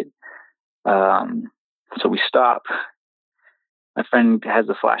quiet. So we stop. My friend has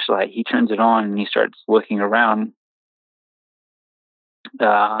a flashlight. He turns it on and he starts looking around.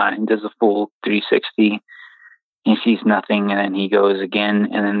 And does a full 360. He sees nothing, and then he goes again.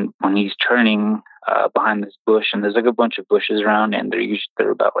 And then when he's turning behind this bush, and there's like a bunch of bushes around, and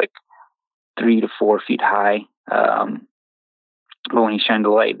they're about like 3 to 4 feet high. But when he shined the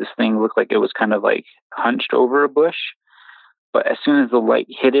light, this thing looked like it was kind of like hunched over a bush. But as soon as the light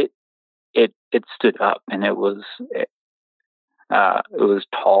hit it, it stood up, and it was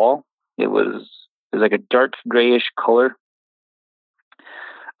tall. It was like a dark grayish color.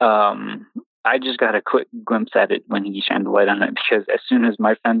 I just got a quick glimpse at it when he shined the light on it, because as soon as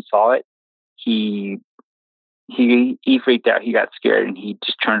my friend saw it, he freaked out. He got scared, and he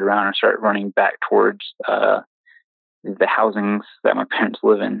just turned around and started running back towards the housings that my parents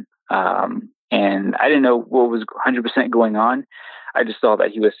live in. And I didn't know what was 100% going on. I just saw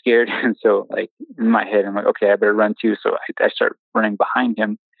that he was scared, and so like in my head, I'm like, okay, I better run too. So I start running behind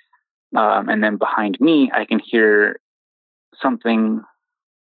him, and then behind me, I can hear something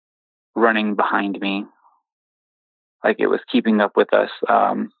running behind me, like it was keeping up with us.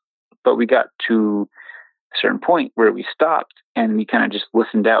 But we got to a certain point where we stopped, and we kind of just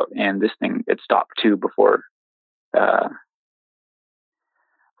listened out, and this thing, it stopped too before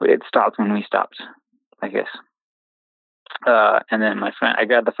it stopped when we stopped, I guess. And then I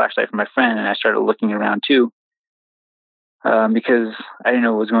grabbed the flashlight from my friend and I started looking around too. Because I didn't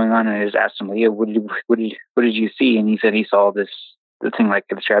know what was going on, and I just asked him, "Yeah, what did you see?" And he said he saw the thing like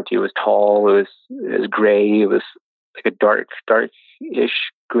it described to you. It was tall. It was gray. It was like a darkish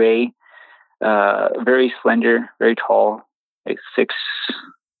gray, very slender, very tall, like 6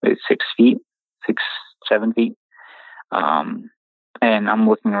 feet, 7 feet. And I'm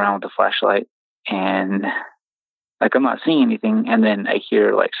looking around with the flashlight, and like I'm not seeing anything. And then I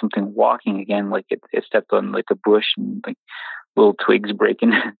hear like something walking again, like it stepped on like a bush and like little twigs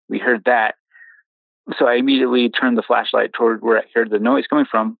breaking. We heard that. So I immediately turned the flashlight toward where I heard the noise coming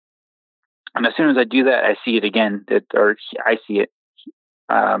from. And as soon as I do that, I see it again, I see it.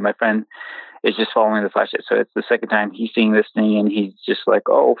 My friend is just following the flashlight. So it's the second time he's seeing this thing, and he's just like,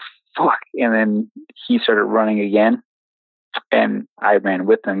 "Oh, fuck." And then he started running again. And I ran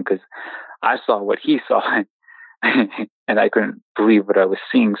with him because I saw what he saw. And I couldn't believe what I was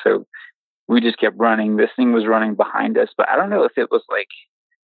seeing. So we just kept running. This thing was running behind us, but I don't know if it was like,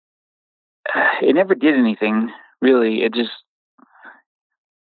 it never did anything really. It just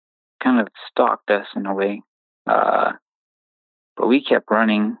kind of stalked us in a way. But we kept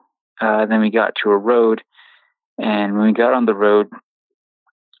running. Then we got to a road, and when we got on the road,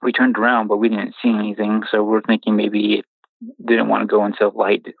 we turned around, but we didn't see anything. So we're thinking maybe it didn't want to go into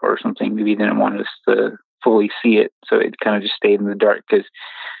light or something. Maybe it didn't want us to fully see it. So it kind of just stayed in the dark, because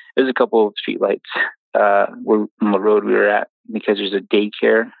there's a couple of street lights on the road we were at, because there's a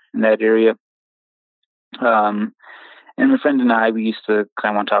daycare in that area. And my friend and I, we used to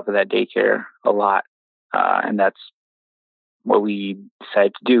climb on top of that daycare a lot. And that's what we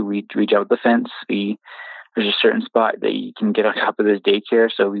decided to do. We'd jump the fence. There's a certain spot that you can get on top of this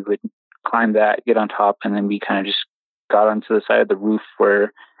daycare. So we would climb that, get on top, and then we kind of just got onto the side of the roof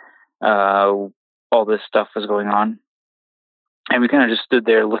where all this stuff was going on. And we kind of just stood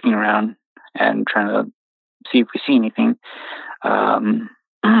there looking around and trying to see if we see anything.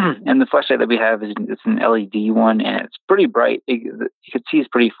 And the flashlight that we have it's an LED one, and it's pretty bright. You could see it's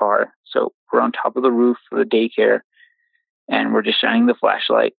pretty far. So we're on top of the roof of the daycare, and we're just shining the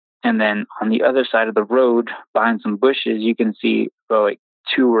flashlight. And then on the other side of the road, behind some bushes, you can see about like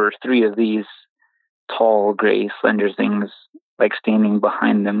 2 or 3 of these tall, gray, slender things like standing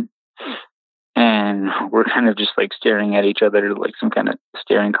behind them. And we're kind of just like staring at each other, like some kind of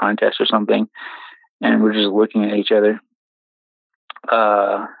staring contest or something. And we're just looking at each other.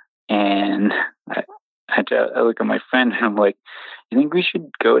 And I look at my friend and I'm like, "You think we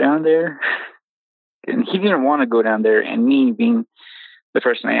should go down there?" And he didn't want to go down there. And me being the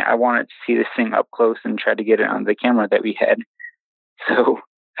person I wanted to see this thing up close and try to get it on the camera that we had. So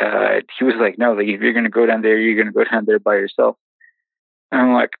he was like, "No, like, if you're going to go down there, you're going to go down there by yourself." And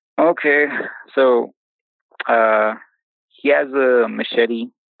I'm like, "Okay." So he has a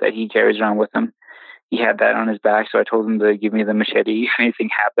machete that he carries around with him. He had that on his back, so I told him to give me the machete. If anything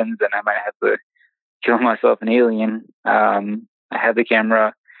happens, then I might have to kill myself an alien. I had the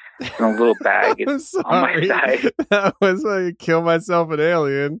camera in a little bag on my side. That was like kill myself an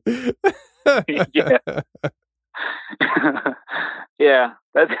alien. Yeah. Yeah,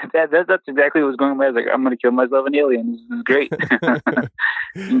 that's exactly what was going on. I was like, "I'm going to kill myself an alien. This is great."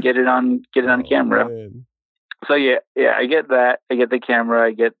 And get it on camera. Man. So yeah, I get that. I get the camera.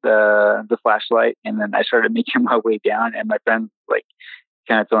 I get the flashlight, and then I started making my way down. And my friend's like,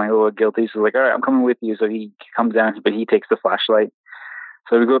 kind of feeling a little guilty. So like, "All right, I'm coming with you." So he comes down, but he takes the flashlight.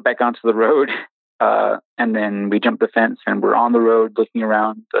 So we go back onto the road, and then we jump the fence, and we're on the road looking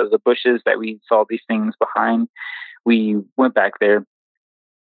around the bushes that we saw these things behind. We went back there,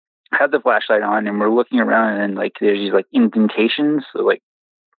 had the flashlight on, and we're looking around, and like there's these like indentations, so like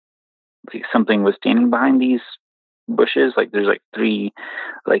something was standing behind these bushes. Like there's like 3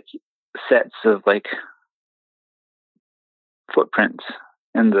 like sets of like footprints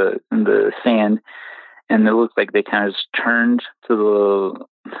in the sand, and it looked like they kind of just turned to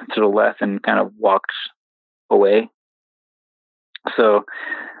the left and kind of walked away. So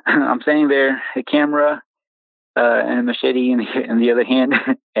I'm standing there, a camera and a machete in the other hand,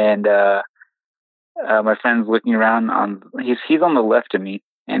 and my friend's looking around. He's on the left of me,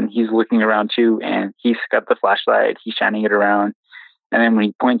 and he's looking around too, and he's got the flashlight. He's shining it around, and then when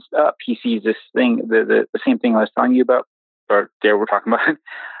he points up, he sees this thing, the same thing I was telling you about, or there we're talking about.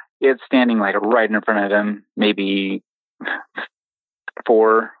 It's standing like right in front of him, maybe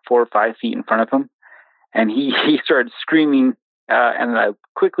 4 or 5 feet in front of him, and he started screaming. And I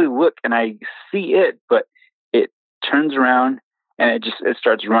quickly look, and I see it, but it turns around and it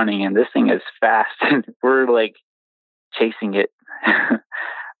starts running, and this thing is fast, and we're like chasing it. I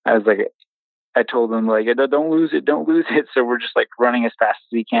was like, I told him like, don't lose it, don't lose it. So we're just like running as fast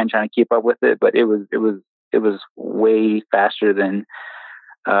as we can, trying to keep up with it. But it was way faster than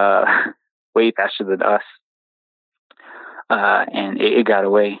us. And it got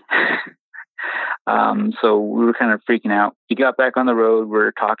away. So we were kind of freaking out. We got back on the road.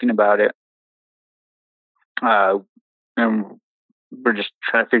 We're talking about it. And we're just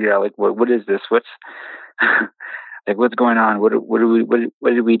trying to figure out like, what is this? What's like, what's going on? What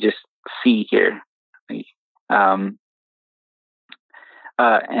did we just see here?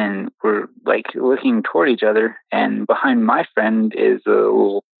 And we're like looking toward each other, and behind my friend is a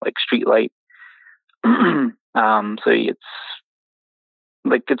little like street light. So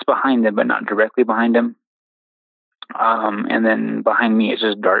it's behind him, but not directly behind him. And then behind me, it's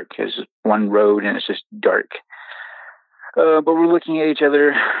just dark. It's just one road, and it's just dark. But we're looking at each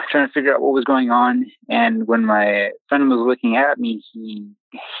other, trying to figure out what was going on. And when my friend was looking at me,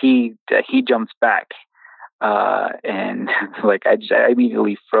 he jumps back. And like I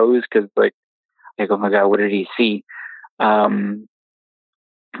immediately froze because like oh my God, what did he see? And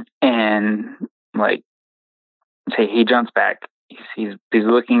like say he jumps back. He's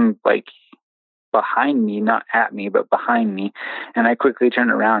looking like behind me, not at me, but behind me. And I quickly turn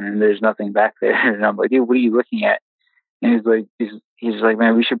around, and there's nothing back there. And I'm like, dude, what are you looking at? And he's like,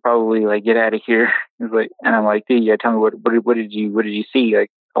 man, we should probably like get out of here. He's like, and I'm like, dude, yeah, tell me what did you see? Like,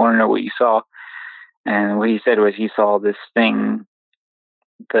 I want to know what you saw. And what he said was he saw this thing,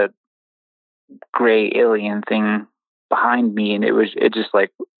 the gray alien thing behind me, and it just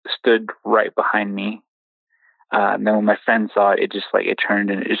like stood right behind me. And then when my friend saw it, it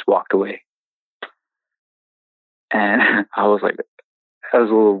turned and it just walked away. And I was a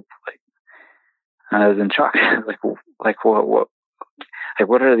little like, I was in shock. like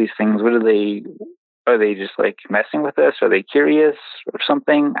what are these things? Are they just like messing with us? Are they curious or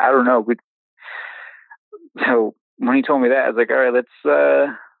something? I don't know. So when he told me that, I was like, all right, let's,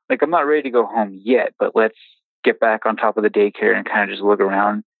 I'm not ready to go home yet, but let's get back on top of the daycare and kind of just look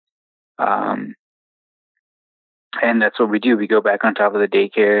around. And that's what we do. We go back on top of the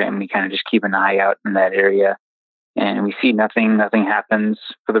daycare, and we kind of just keep an eye out in that area, and we see nothing happens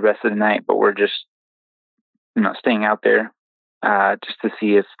for the rest of the night, but we're just, staying out there, just to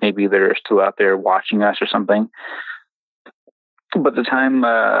see if maybe they're still out there watching us or something. But the time,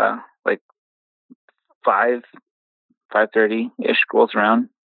 5:30 ish rolls around.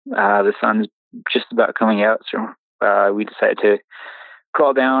 The sun's just about coming out, so we decided to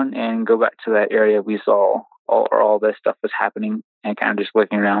crawl down and go back to that area we saw all this stuff was happening, and kind of just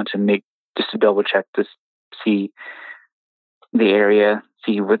looking around to double check to see the area,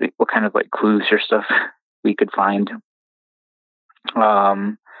 see what kind of like clues or stuff we could find.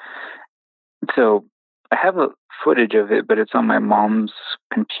 So I have a footage of it, but it's on my mom's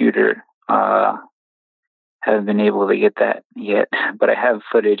computer. Haven't been able to get that yet, but I have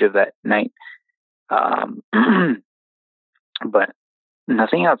footage of that night. But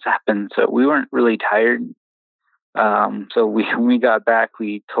nothing else happened, so we weren't really tired. So when we got back,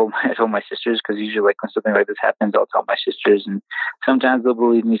 I told my sisters, because usually like when something like this happens, I'll tell my sisters, and sometimes they'll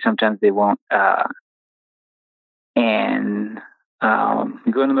believe me, sometimes they won't. And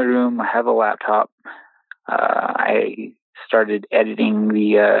go into my room. I have a laptop. I started editing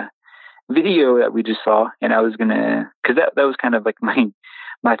the video that we just saw, and I was gonna, because that was kind of like my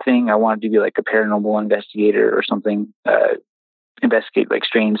thing. I wanted to be like a paranormal investigator or something, investigate like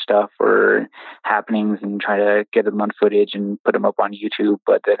strange stuff or happenings and try to get them on footage and put them up on YouTube,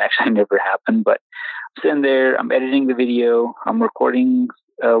 but that actually never happened. But I'm sitting there, I'm editing the video, I'm recording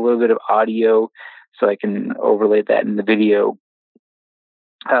a little bit of audio so I can overlay that in the video.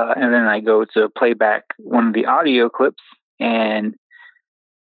 And then I go to play back one of the audio clips, and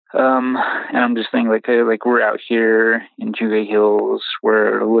I'm just thinking like we're out here in Juve Hills,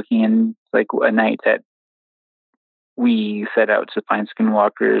 we're looking in like a night that we set out to find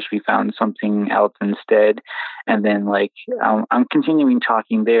skinwalkers. We found something else instead. And then like, I'm continuing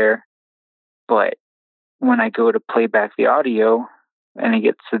talking there, but when I go to play back the audio and it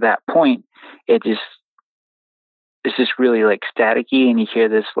gets to that point, it's just really like staticky, and you hear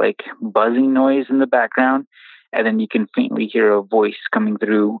this like buzzing noise in the background, and then you can faintly hear a voice coming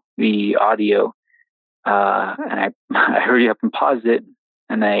through the audio. And I hurry up and paused it,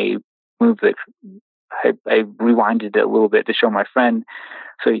 and I moved I rewinded it a little bit to show my friend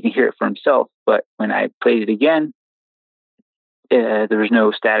so he can hear it for himself. But when I played it again, there was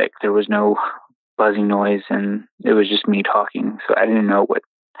no static, there was no buzzing noise, and it was just me talking. So I didn't know what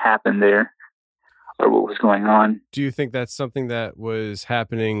happened there or what was going on. Do you think that's something that was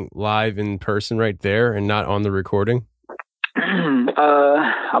happening live in person right there and not on the recording?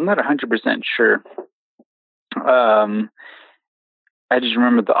 I'm not 100% sure. I just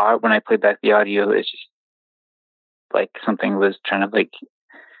remember when I played back the audio, it's just like something was trying to like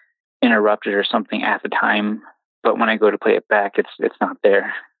interrupt it or something at the time. But when I go to play it back, it's not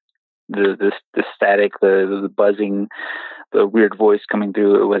there. The static, the buzzing, the weird voice coming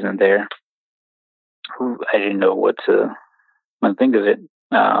through, it wasn't there. I didn't know what to think of it.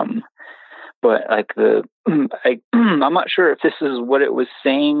 But like I'm not sure if this is what it was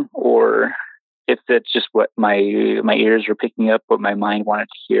saying or if that's just what my ears were picking up, what my mind wanted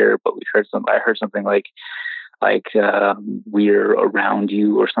to hear. But I heard something like we're around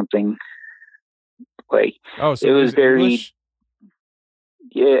you or something. Like, so it was very English?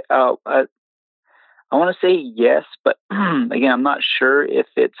 Yeah. I want to say yes, but again, I'm not sure if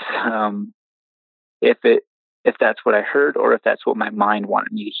it's if that's what I heard or if that's what my mind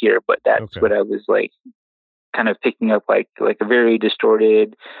wanted me to hear. But that's what I was like kind of picking up, like a very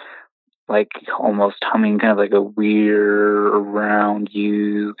distorted, like almost humming, kind of like a we're around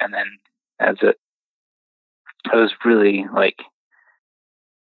you. And then I was really like,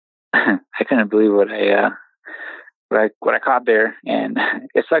 I couldn't believe what I caught there. And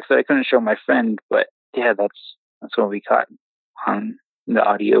it sucks that I couldn't show my friend, but yeah, that's what we caught on the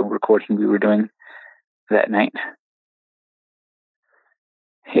audio recording we were doing that night.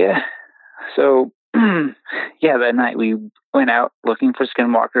 Yeah. So, yeah, that night we went out looking for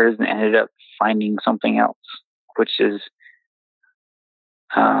skinwalkers and ended up finding something else, which is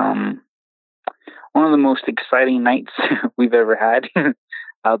one of the most exciting nights we've ever had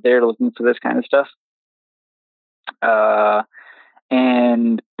out there looking for this kind of stuff.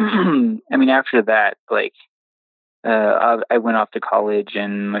 And I mean, after that, like, I went off to college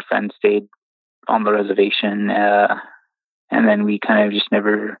and my friend stayed on the reservation. And then we kind of just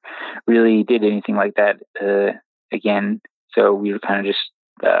never really did anything like that again. So we were kind of just,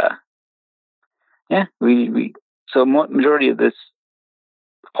 so majority of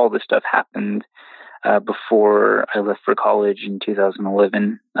all this stuff happened before I left for college in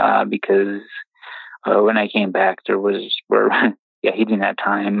 2011, because when I came back, he didn't have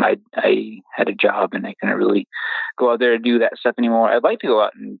time. I had a job and I couldn't really go out there and do that stuff anymore. I'd like to go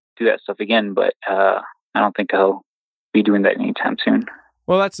out and do that stuff again, but I don't think I'll be doing that anytime soon.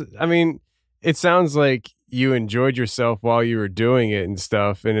 Well, it sounds like you enjoyed yourself while you were doing it and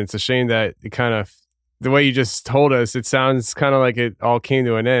stuff. And it's a shame that it kind of, the way you just told us, it sounds kind of like it all came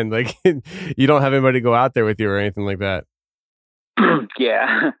to an end. Like you don't have anybody to go out there with you or anything like that.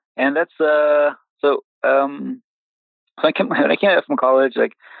 Yeah. And that's, so when I came out from college,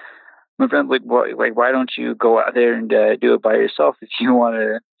 like my friend's like, why don't you go out there and do it by yourself if you want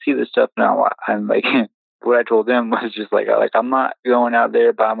to see this stuff? Now I'm like, what I told them was just like I'm not going out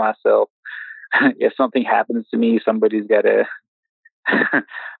there by myself. If something happens to me, somebody's got to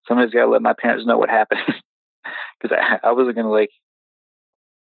let my parents know what happened. Because I wasn't gonna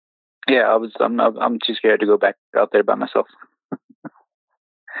I'm too scared to go back out there by myself.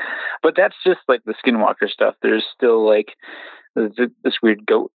 But that's just like the Skinwalker stuff. There's still like this weird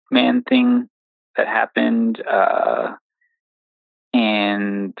goat man thing that happened,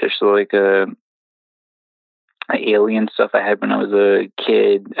 and there's still like alien stuff I had when I was a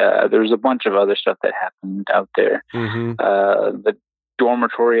kid. There was a bunch of other stuff that happened out there. Mm-hmm. The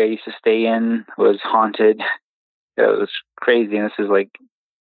dormitory I used to stay in was haunted. It was crazy. And this is like,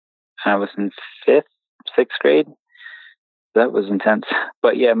 I was in 6th grade. That was intense.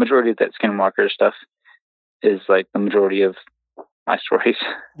 But yeah, majority of that Skinwalker stuff is like the majority of my stories.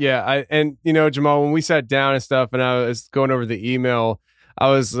 Yeah. Jamal, when we sat down and stuff and I was going over the email, I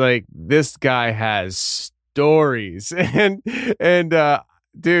was like, this guy has stories. and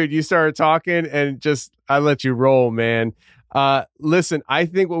dude, you started talking and I let you roll, man. Listen, I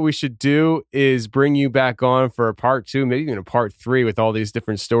think what we should do is bring you back on for a part 2, maybe even a part 3 with all these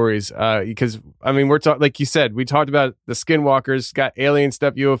different stories. Because we're talking, like you said, we talked about the Skinwalkers, got alien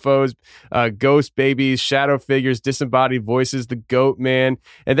stuff, UFOs, ghost babies, shadow figures, disembodied voices, the goat man.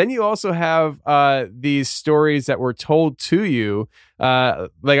 And then you also have, these stories that were told to you.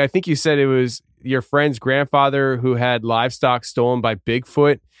 Like I think you said it was your friend's grandfather who had livestock stolen by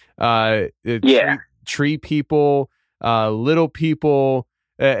Bigfoot, tree people, little people.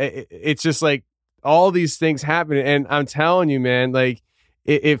 It's just like all these things happen. And I'm telling you, man, like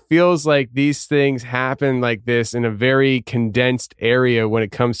it feels like these things happen like this in a very condensed area when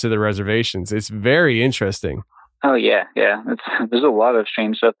it comes to the reservations. It's very interesting. Oh yeah. Yeah. There's a lot of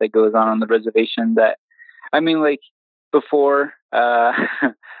strange stuff that goes on the reservation that, like before,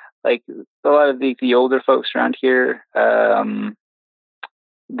 like a lot of the older folks around here,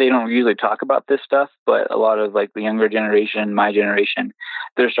 they don't usually talk about this stuff, but a lot of like the younger generation, my generation,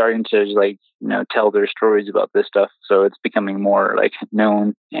 they're starting to like, tell their stories about this stuff. So it's becoming more like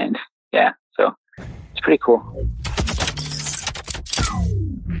known, and yeah, so it's pretty cool.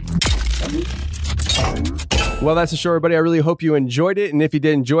 Well, that's the show, everybody. I really hope you enjoyed it. And if you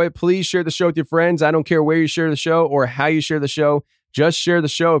did enjoy it, please share the show with your friends. I don't care where you share the show or how you share the show. Just share the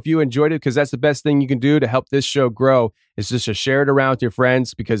show if you enjoyed it, because that's the best thing you can do to help this show grow, is just to share it around with your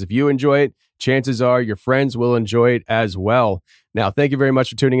friends, because if you enjoy it, chances are your friends will enjoy it as well. Now, thank you very much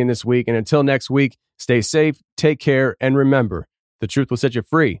for tuning in this week. And until next week, stay safe, take care, and remember, the truth will set you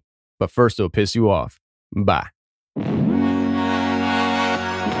free, but first it'll piss you off. Bye.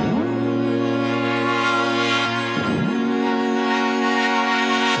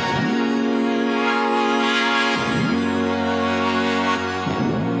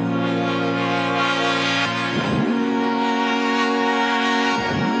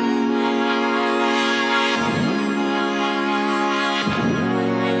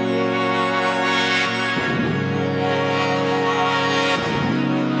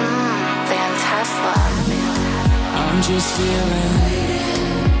 Just feeling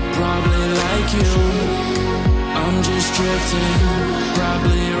probably like you. I'm just drifting,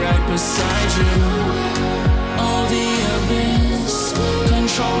 probably right beside you. All the abyss,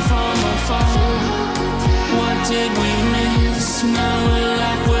 control from afar. What did we miss? Now we're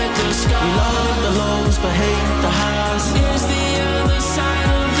left with the sky. We love the lows but hate the highs. Is the other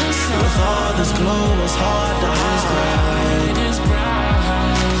side of the sun. With all this glow, it's hard to hide. It is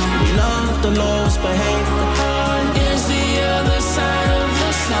bright. We love the lows but hate the highs. The other side of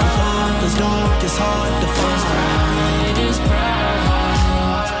the sun. It's dark, it's hard to find. It is bright.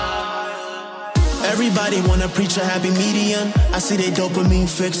 Everybody wanna preach a happy medium. I see they dopamine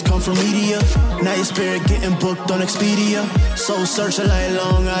fix come from media. Now your spirit getting booked on Expedia. Soul searching like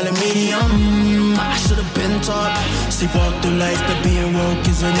Long Island Medium. I should've been taught. Sleepwalk through life, that being woke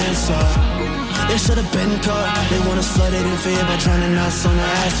is an insult. They should've been caught. They want us flooded in fear by drowning us on the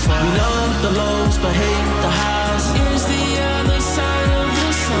asphalt. We love the lows but hate the highs. Is the other side of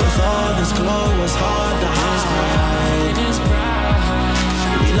the sun. With all this glow, it's hard to hide. It is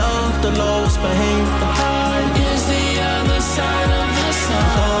bright. We love the lows but hate the highs. Is the other side of the sun.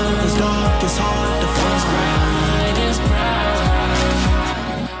 With all this dark, it's hard to find. It is bright.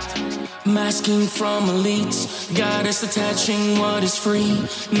 Masking from elites, goddess attaching what is free.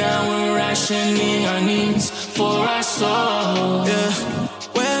 Now we're rationing our needs for our soul. Yeah,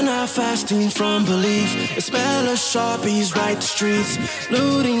 we're not fasting from belief. The smell of Sharpies right the streets,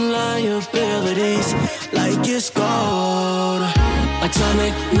 looting liabilities like it's gold.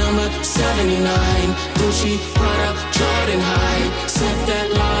 Atomic number 79, Gucci, Prada, Jordan High. Set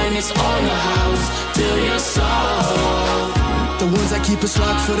that line, it's on the house till your soul. The ones that keep us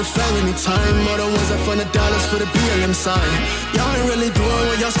locked for the felony time, or the ones that fund the dollars for the BLM sign. Y'all ain't really doing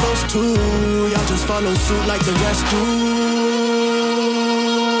what y'all supposed to. Y'all just follow suit like the rest do.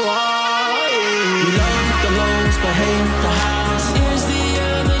 Oh, yeah. We love the lows but hate the highs. Is the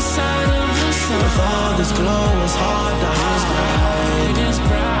other side of the sun. With all this glow, it's hard to hide. It is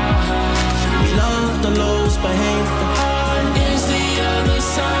bright. We love the lows but hate the highs. Is the other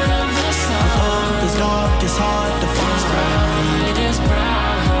side of the sun. With all this dark, it's hard to find. It is bright.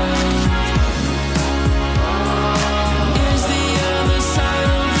 Is the other side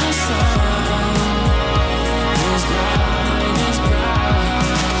of the sun. Is bright, is bright.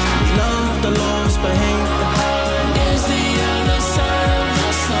 We love the lows but hate the highs. Is the other side of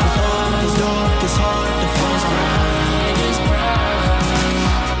the sun. With all this dark, it's hard to find. It is bright.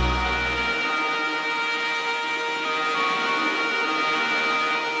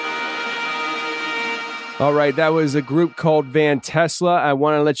 All right, that was a group called Van Tesla. I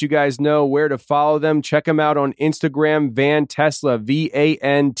want to let you guys know where to follow them. Check them out on Instagram, Van Tesla,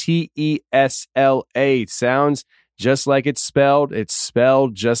 VANTESLA. Sounds just like it's spelled. It's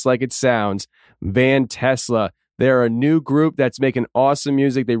spelled just like it sounds. Van Tesla. They're a new group that's making awesome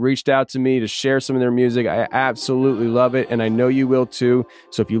music. They reached out to me to share some of their music. I absolutely love it, and I know you will too.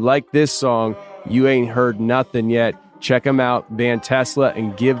 So if you like this song, you ain't heard nothing yet. Check them out, Van Tesla,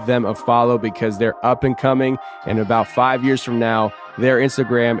 and give them a follow, because they're up and coming. And about 5 years from now, their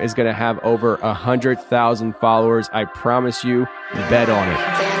Instagram is going to have over 100,000 followers. I promise you, bet on it.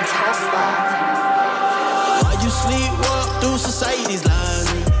 Van Tesla. Why you sleepwalk through society's line?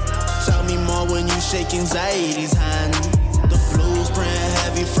 Tell me more when you shake anxiety's hand. The blues print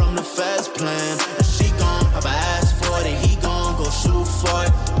heavy from the first plan. She gon' pop her ass for it, and he gon' go shoot for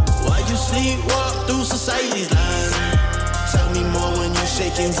it. Why you sleepwalk through society's line? Tell me more when you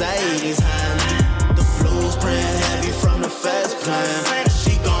shake anxiety's hand. The blues print heavy from the first plan.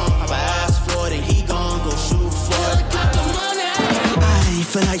 She gon'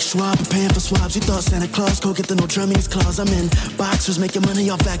 feel like Schwab, paying for swabs. You thought Santa Claus, go get the no Germany's claws. I'm in boxers, making money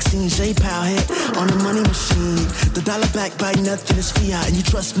off vaccines. J-Pal hit on the money machine. The dollar back by nothing is fiat. And you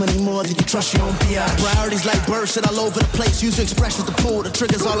trust money more than you trust your own PI. Priorities like birds sit all over the place. Use your expressions to pull the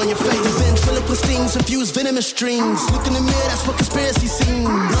triggers all on your face. The ventriloquist stings, infuse venomous streams. Look in the mirror, that's what conspiracy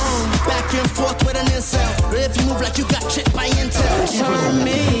seems. Back and forth with an incel. If you move like you got chipped by intel. Turn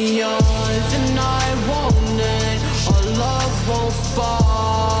me on, then I want it. Our love won't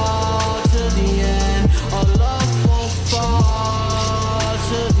fall to the end. Our love won't fall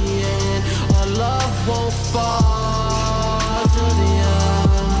to the end. Our love won't fall to the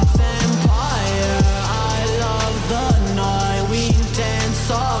end. Vampire, I love the night. We dance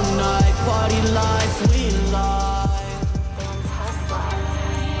all night. Party life, we live.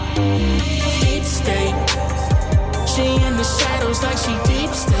 Deep state. She in the shadows like she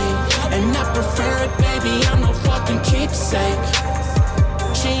deep state. And I prefer it, baby, I'm no fucking keepsake.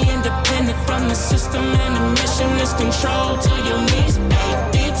 She independent from the system and the mission is control to your knees,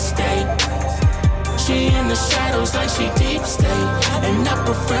 babe, deep state. She in the shadows like she deep state. And I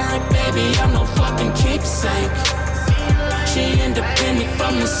prefer it, baby, I'm no fucking keepsake. She independent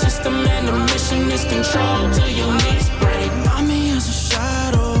from the system and the mission is control to your knees.